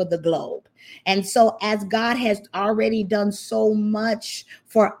over the globe. And so as God has already done so much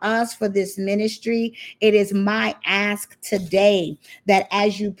for us for this ministry, it is my ask today that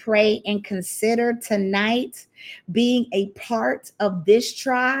as you pray and consider tonight being a part of this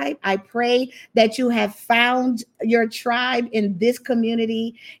tribe, I pray that you have found your tribe in this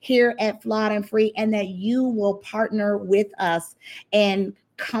community here at Flawed and Free, and that you will partner with us in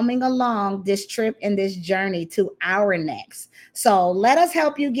coming along this trip and this journey to our next. So let us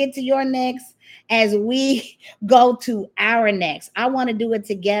help you get to your next as we go to our next. I want to do it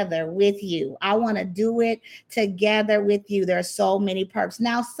together with you. I want to do it together with you. There are so many perks.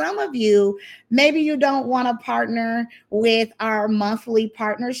 Now, some of you, maybe you don't want to partner with our monthly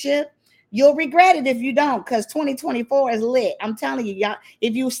partnership. You'll regret it if you don't, because 2024 is lit. I'm telling you, y'all,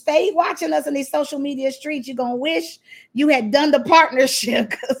 if you stay watching us in these social media streets, you're going to wish you had done the partnership,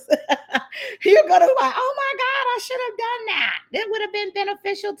 because you're going to be like, oh my God, I should have done that. That would have been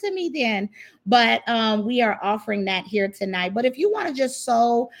beneficial to me then. But we are offering that here tonight. But if you want to just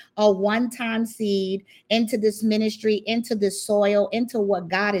sow a one-time seed into this ministry, into this soil, into what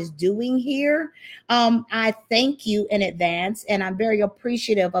God is doing here, I thank you in advance, and I'm very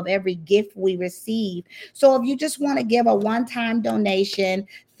appreciative of every gift we receive. So if you just want to give a one-time donation,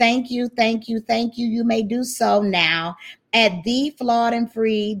 thank you, thank you, thank you. You may do so now at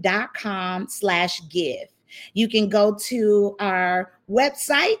theflawedandfree.com/give. You can go to our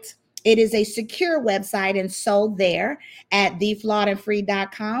website. It is a secure website, and so there at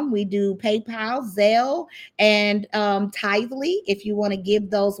theflawedandfree.com, we do PayPal, Zelle, and Tithely if you want to give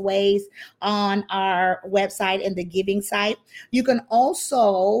those ways on our website and the giving site. You can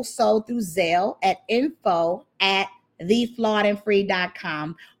also sow through Zelle at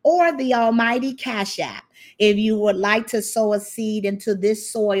info@theflawedandfree.com or the almighty Cash App. If you would like to sow a seed into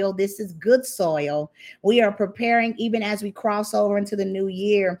this soil, this is good soil. We are preparing, even as we cross over into the new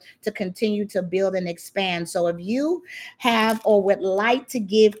year, to continue to build and expand. So if you have or would like to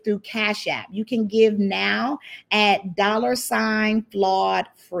give through Cash App, you can give now at $Flawed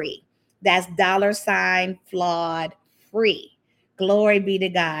Free. That's $Flawed Free. Glory be to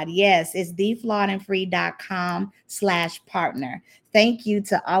God. Yes, it's theflawedandfree.com/partner. Thank you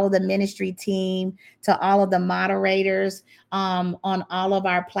to all of the ministry team, to all of the moderators on all of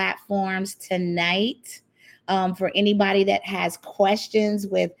our platforms tonight. For anybody that has questions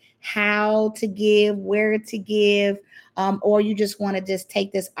with how to give, where to give, or you just want to just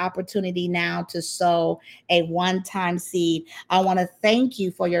take this opportunity now to sow a one-time seed, I want to thank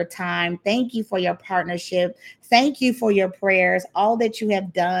you for your time. Thank you for your partnership. Thank you for your prayers, all that you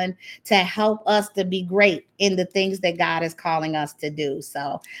have done to help us to be great in the things that God is calling us to do.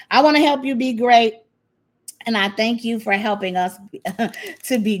 So I want to help you be great. And I thank you for helping us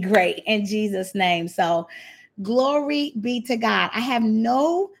to be great in Jesus' name. So glory be to God. I have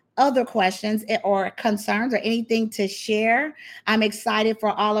no other questions or concerns or anything to share. I'm excited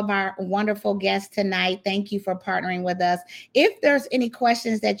for all of our wonderful guests tonight. Thank you for partnering with us. If there's any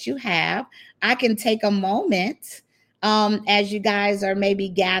questions that you have, I can take a moment as you guys are maybe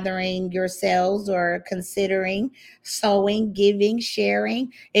gathering yourselves or considering sowing, giving,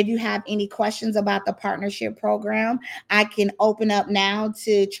 sharing. If you have any questions about the partnership program, I can open up now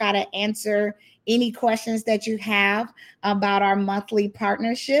to try to answer any questions that you have about our monthly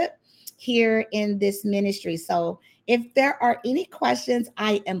partnership here in this ministry. So if there are any questions,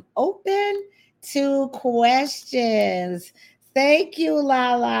 I am open to questions. Thank you,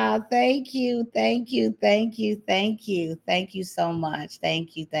 Lala. Thank you, thank you, thank you, thank you. Thank you so much.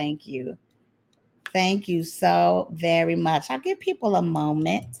 Thank you, thank you. Thank you so very much. I'll give people a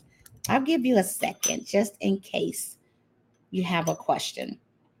moment. I'll give you a second just in case you have a question.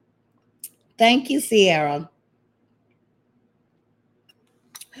 Thank you, Sierra.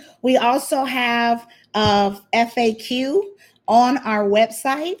 We also have a FAQ on our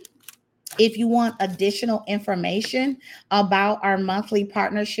website. If you want additional information about our monthly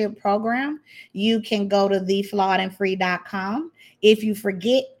partnership program, you can go to theflawedandfree.com. If you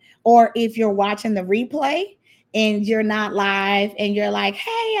forget, or if you're watching the replay and you're not live and you're like, hey,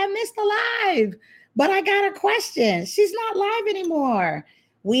 I missed the live, but I got a question. She's not live anymore.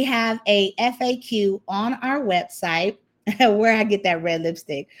 We have a FAQ on our website where I get that red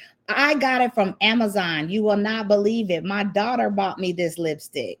lipstick. I got it from Amazon. You will not believe it. My daughter bought me this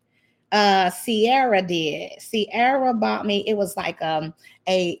lipstick. Sierra did. Sierra bought me. It was like what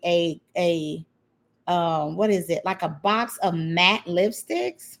is it? Like a box of matte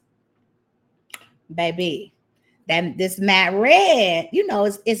lipsticks, baby. This matte red,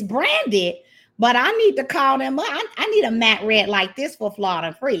 it's branded, but I need to call them up. I need a matte red like this for Flawed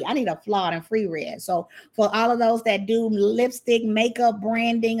and Free. I need a Flawed and Free red. So for all of those that do lipstick, makeup,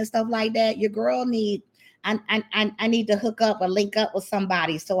 branding, and stuff like that, your girl need. I need to hook up or link up with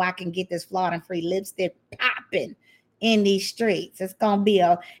somebody so I can get this Flawed and Free lipstick popping in these streets. It's gonna be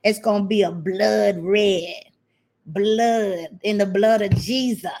a blood red, blood in the blood of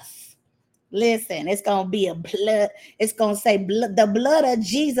Jesus. Listen, it's gonna be a blood. It's gonna say the blood of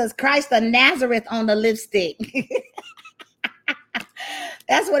Jesus Christ of Nazareth on the lipstick.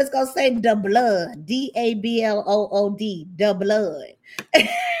 That's what it's gonna say. The blood, DABLOOD, the blood.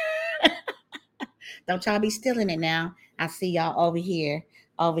 Don't y'all be stealing it now. I see y'all over here.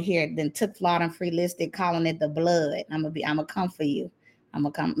 Then took Flawed and Free lipstick, calling it the blood. I'm gonna come for you. I'm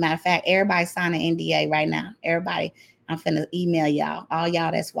gonna come. Matter of fact, everybody sign an NDA right now. Everybody, I'm finna email y'all. All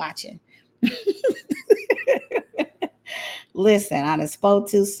y'all that's watching. Listen, I done spoke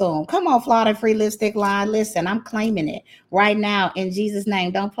too soon. Come on, Flawed and Free lipstick line. Listen, I'm claiming it right now in Jesus'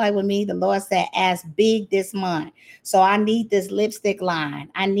 name. Don't play with me. The Lord said, ask big this month. So I need this lipstick line.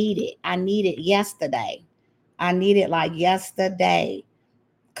 I need it. I need it yesterday. I need it like yesterday.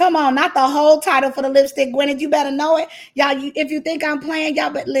 Come on, not the whole title for the lipstick, Gwyneth. You better know it. Y'all, if you think I'm playing, y'all,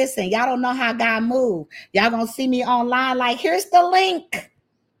 but listen, y'all don't know how God move. Y'all gonna see me online like, here's the link.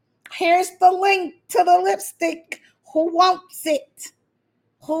 Here's the link to the lipstick. Who wants it?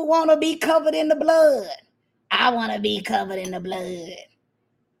 Who want to be covered in the blood? I want to be covered in the blood.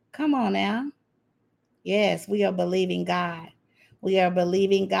 Come on now. Yes, we are believing God. We are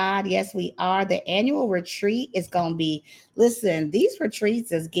believing God. Yes, we are. The annual retreat is going to be, listen, these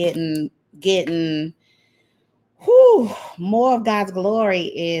retreats is getting, more of God's glory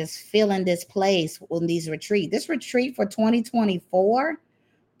is filling this place on these retreats. This retreat for 2024,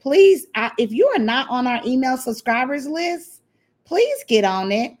 please, if you are not on our email subscribers list, please get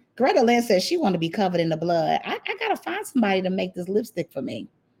on it. Greta Lynn says she want to be covered in the blood. I got to find somebody to make this lipstick for me.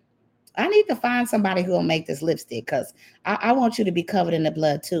 I need to find somebody who will make this lipstick because I want you to be covered in the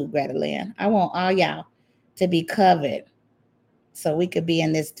blood too, Greta Lynn. I want all y'all to be covered so we could be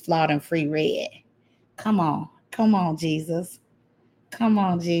in this Flawed and Free red. Come on. Come on, Jesus. Come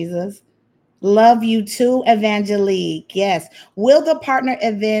on, Jesus. Love you too, Evangelique. Yes. Will the partner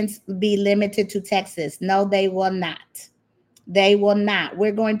events be limited to Texas? No, they will not. They will not.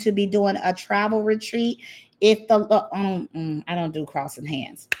 We're going to be doing a travel retreat. If the I don't do crossing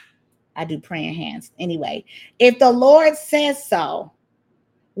hands. I do praying hands. Anyway, if the Lord says so,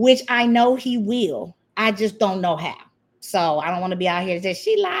 which I know he will, I just don't know how. So I don't want to be out here and say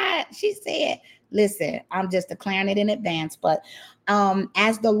she lied. She said, listen, I'm just declaring it in advance. But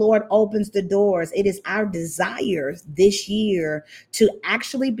as the Lord opens the doors, it is our desire this year to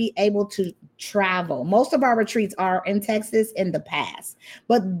actually be able to travel. Most of our retreats are in Texas in the past,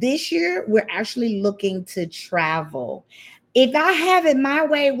 but this year we're actually looking to travel. If I have it my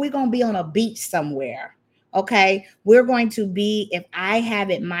way, we're going to be on a beach somewhere. Okay. We're going to be, if I have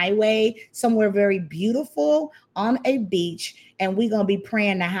it my way, somewhere very beautiful on a beach, and we're going to be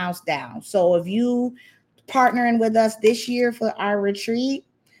praying the house down. So if you partnering with us this year for our retreat,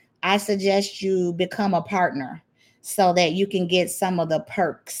 I suggest you become a partner so that you can get some of the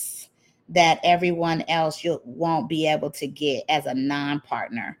perks that everyone else you won't be able to get as a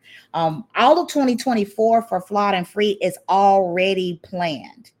non-partner. All of 2024 for Flawed and Free is already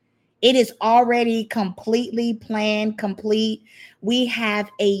planned. It is already completely planned, complete. We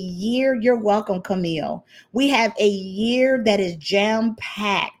have a year. You're welcome, Camille. We have a year that is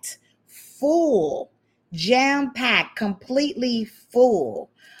jam-packed, full, jam-packed, completely full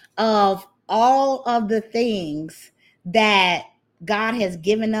of all of the things that God has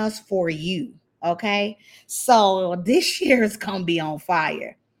given us for you. Okay. So this year is going to be on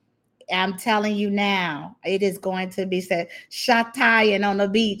fire. I'm telling you now, it is going to be said, Shatayan on the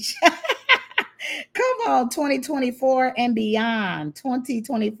beach. Come on, 2024 and beyond.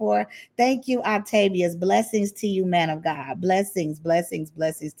 2024. Thank you, Octavius. Blessings to you, man of God. Blessings, blessings,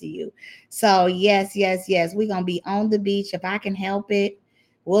 blessings to you. So, yes, yes, yes. We're going to be on the beach if I can help it.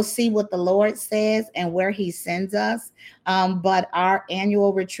 We'll see what the Lord says and where he sends us. But our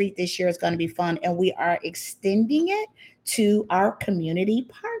annual retreat this year is going to be fun, and we are extending it to our community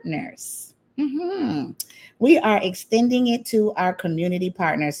partners. Mm-hmm. We are extending it to our community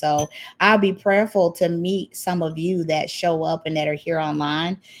partners. So I'll be prayerful to meet some of you that show up and that are here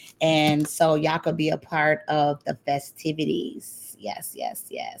online. And so y'all could be a part of the festivities. Yes, yes,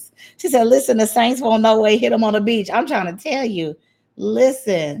 yes. She said, listen, the saints won't know where hit them on the beach. I'm trying to tell you,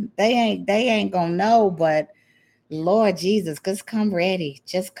 listen, they ain't gonna know, but Lord Jesus, just come ready.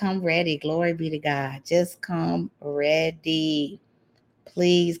 Just come ready. Glory be to God. Just come ready.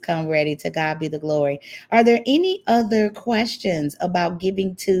 Please come ready. To God be the glory. Are there any other questions about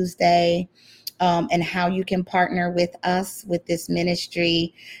Giving Tuesday and how you can partner with us with this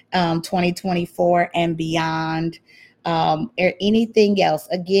ministry 2024 and beyond? Or anything else?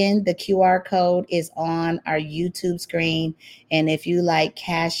 Again, the QR code is on our YouTube screen. And if you like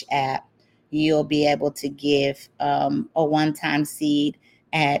Cash App, you'll be able to give a one-time seed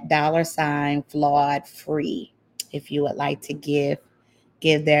at $Flawed Free if you would like to give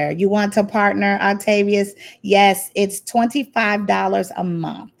there. You want to partner, Octavius? Yes, it's $25 a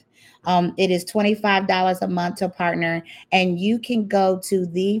month. It is $25 a month to partner, and you can go to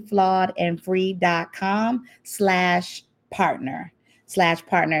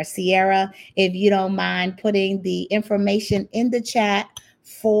theflawedandfree.com/partner. Sierra, if you don't mind putting the information in the chat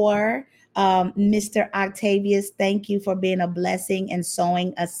for Mr. Octavius, thank you for being a blessing and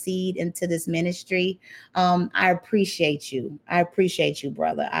sowing a seed into this ministry. I appreciate you. I appreciate you,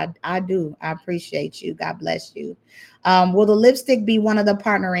 brother. I do. I appreciate you. God bless you. Will the lipstick be one of the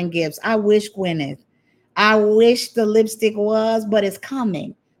partnering gifts? I wish, Gwyneth. I wish the lipstick was, but it's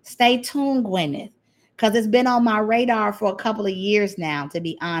coming. Stay tuned, Gwyneth, because it's been on my radar for a couple of years now, to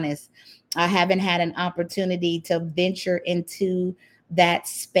be honest. I haven't had an opportunity to venture into that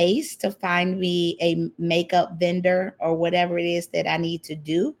space to find me a makeup vendor or whatever it is that I need to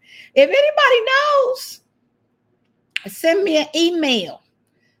do. If anybody knows, send me an email,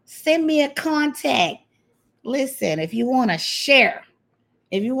 send me a contact. Listen, if you want to share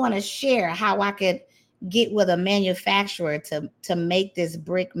how I could get with a manufacturer to make this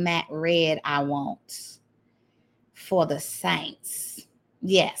brick matte red I want for the saints.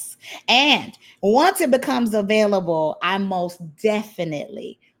 Yes. And once it becomes available, I most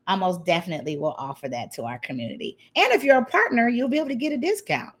definitely will offer that to our community. And if you're a partner, you'll be able to get a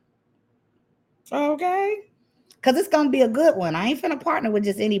discount. Okay? Because it's going to be a good one. I ain't finna partner with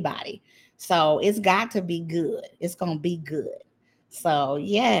just anybody. So it's got to be good. It's going to be good. So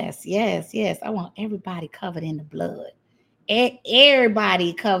yes. I want everybody covered in the blood.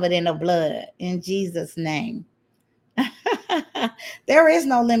 Everybody covered in the blood in Jesus' name. There is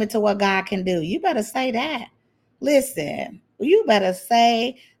no limit to what God can do. You better say that. Listen, you better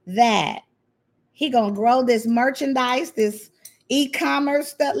say that. He gonna grow this merchandise, this e-commerce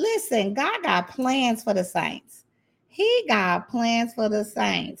stuff. Listen, God got plans for the saints. He got plans for the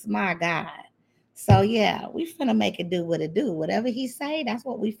saints. My God. So yeah, we finna make it do what it do. Whatever he say, that's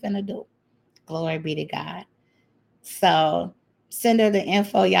what we finna do. Glory be to God. So send her the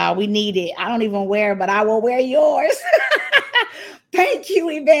info, y'all. We need it. I don't even wear it, but I will wear yours. Thank you,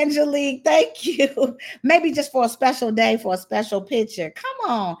 Evangelique. Thank you. Maybe just for a special day, for a special picture.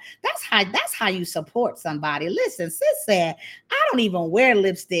 Come on. That's how you support somebody. Listen, sis said, I don't even wear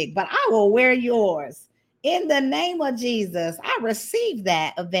lipstick, but I will wear yours. In the name of Jesus, I received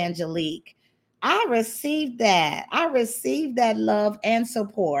that, Evangelique. I received that. I received that love and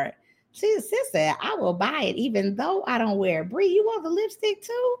support. Sis said, I will buy it even though I don't wear it. Bree, you want the lipstick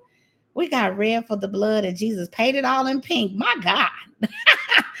too? We got red for the blood and Jesus paid it all in pink. My God.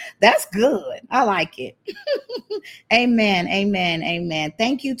 That's good. I like it. Amen. Amen. Amen.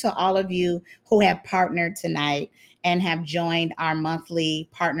 Thank you to all of you who have partnered tonight and have joined our monthly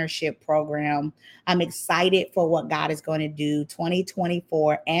partnership program. I'm excited for what God is going to do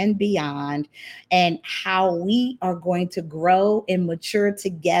 2024 and beyond, and how we are going to grow and mature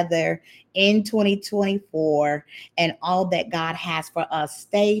together in 2024 and all that God has for us.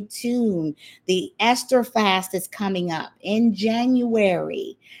 Stay tuned. The Esther fast is coming up in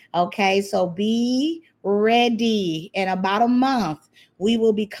January. Okay, so be ready. In about a month, we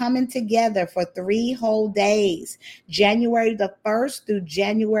will be coming together for 3 whole days, January the 1st through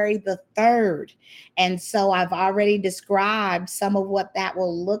January the 3rd. And so I've already described some of what that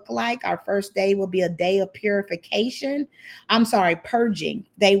will look like. Our first day will be a day of purification. Purging.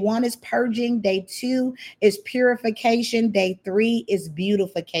 Day 1 is purging. Day 2 is purification. Day 3 is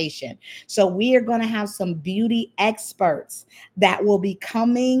beautification. So we are going to have some beauty experts that will be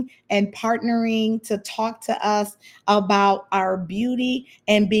coming and partnering to talk to us about our beauty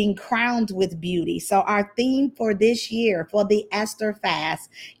and being crowned with beauty. So our theme for this year for the Esther fast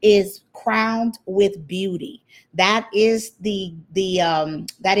is crowned with beauty. That is the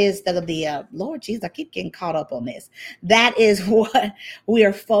Lord Jesus, I keep getting caught up on this. That is what we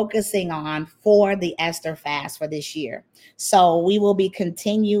are focusing on for the Esther fast for this year. So we will be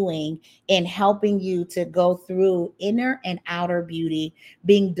continuing in helping you to go through inner and outer beauty,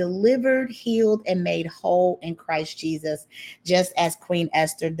 being delivered, healed, and made whole in Christ Jesus, just as Queen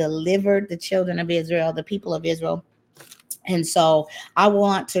Esther delivered the children of Israel, the people of Israel. And so I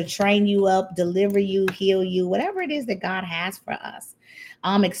want to train you up, deliver you, heal you, whatever it is that God has for us.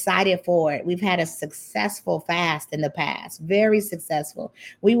 I'm excited for it. We've had a successful fast in the past, very successful.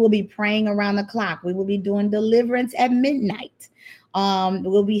 We will be praying around the clock. We will be doing deliverance at midnight.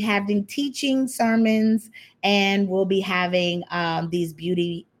 We'll be having teaching sermons, and we'll be having these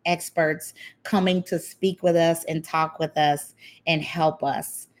beauty experts coming to speak with us and talk with us and help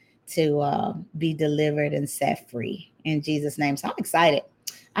us to be delivered and set free in Jesus' name. So I'm excited.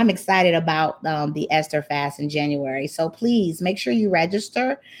 I'm excited about the Esther fast in January. So please make sure you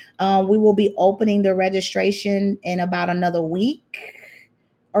register. We will be opening the registration in about another week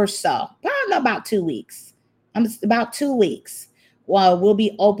or so. Probably about 2 weeks. About 2 weeks. Well, we'll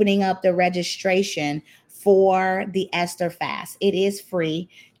be opening up the registration for the Esther fast. It is free.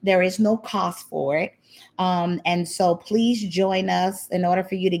 There is no cost for it. And so please join us. In order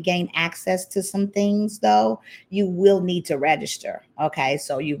for you to gain access to some things, though, you will need to register. Okay,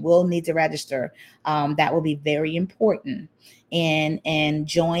 so you will need to register. That will be very important in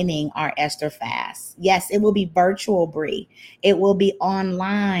joining our Esther fast. Yes, it will be virtual, Bree. It will be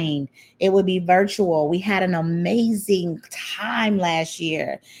online. It will be virtual. We had an amazing time last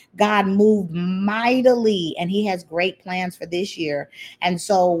year. God moved mightily, and He has great plans for this year. And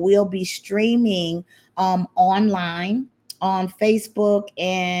so we'll be streaming online on Facebook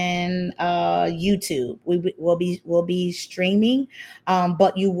and YouTube. Will be streaming,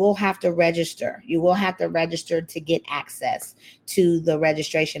 but you will have to register. You will have to register to get access to the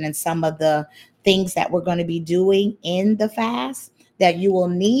registration and some of the things that we're going to be doing in the fast that you will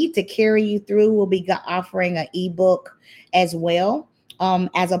need to carry you through. We'll be offering an ebook as well.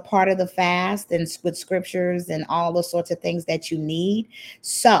 As a part of the fast and with scriptures and all the sorts of things that you need.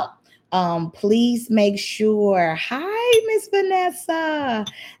 So please make sure, hi, Miss Vanessa,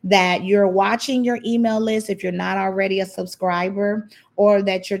 that you're watching your email list if you're not already a subscriber, or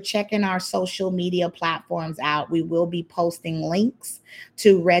that you're checking our social media platforms out. We will be posting links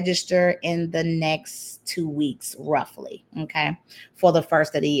to register in the next 2 weeks, roughly, okay, for the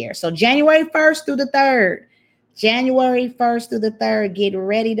first of the year. So January 1st through the 3rd. January 1st through the 3rd, get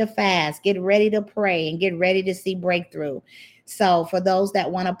ready to fast, get ready to pray, and get ready to see breakthrough. So for those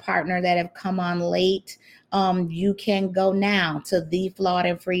that want to partner that have come on late, you can go now to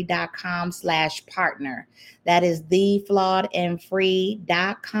theflawedandfree.com/partner. That is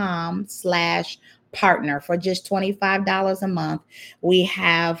theflawedandfree.com/partner for just $25 a month. We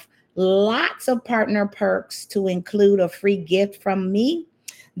have lots of partner perks to include a free gift from me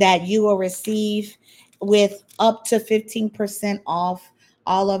that you will receive with up to 15% off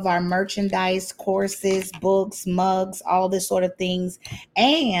all of our merchandise, courses, books, mugs, all this sort of things,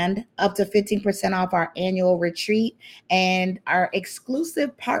 and up to 15% off our annual retreat and our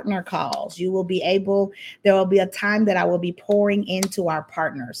exclusive partner calls. There will be a time that I will be pouring into our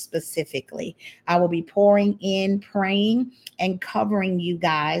partners specifically. I will be pouring in, praying, and covering you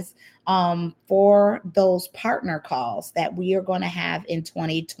guys for those partner calls that we are going to have in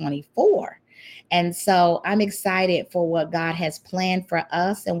 2024. And so I'm excited for what God has planned for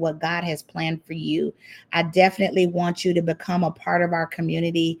us and what God has planned for you. I definitely want you to become a part of our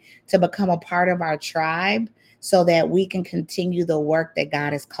community, to become a part of our tribe, so that we can continue the work that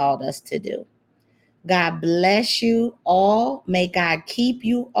God has called us to do. God bless you all. May God keep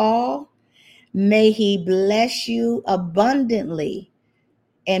you all. May He bless you abundantly.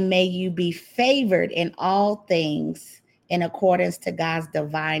 And may you be favored in all things in accordance to God's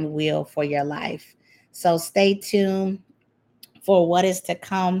divine will for your life. So stay tuned for what is to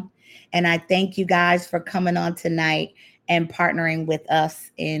come. And I thank you guys for coming on tonight and partnering with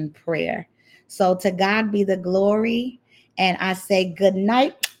us in prayer. So to God be the glory. And I say good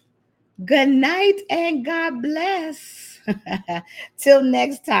night, and God bless. Till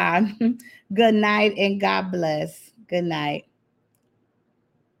next time, good night and God bless. Good night.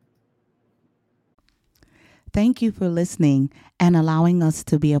 Thank you for listening and allowing us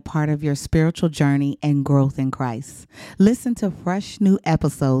to be a part of your spiritual journey and growth in Christ. Listen to fresh new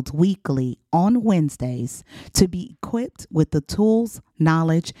episodes weekly on Wednesdays to be equipped with the tools,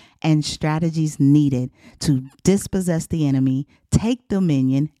 knowledge, and strategies needed to dispossess the enemy, take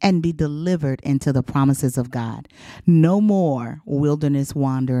dominion, and be delivered into the promises of God. No more wilderness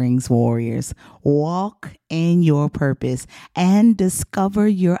wanderings, warriors. Walk in your purpose and discover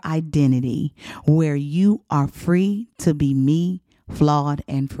your identity, where you are free to be me, flawed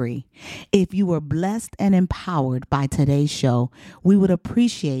and free. If you were blessed and empowered by today's show, we would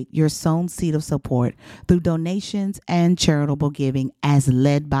appreciate your sown seed of support through donations and charitable giving as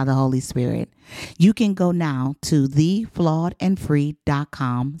led by the Holy Spirit. You can go now to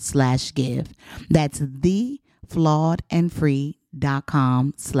theflawedandfree.com/give. That's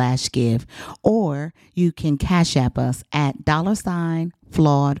theflawedandfree.com/give. Or you can Cash App us at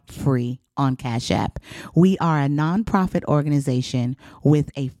 $flawedfree on Cash App. We are a nonprofit organization with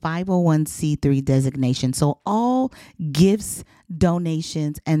a 501c3 designation. So all gifts,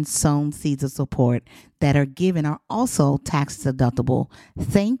 donations, and sown seeds of support that are given are also tax deductible.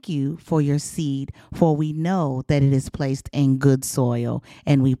 Thank you for your seed, for we know that it is placed in good soil,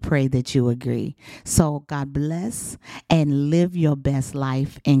 and we pray that you agree. So God bless and live your best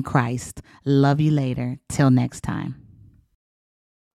life in Christ. Love you later. Till next time.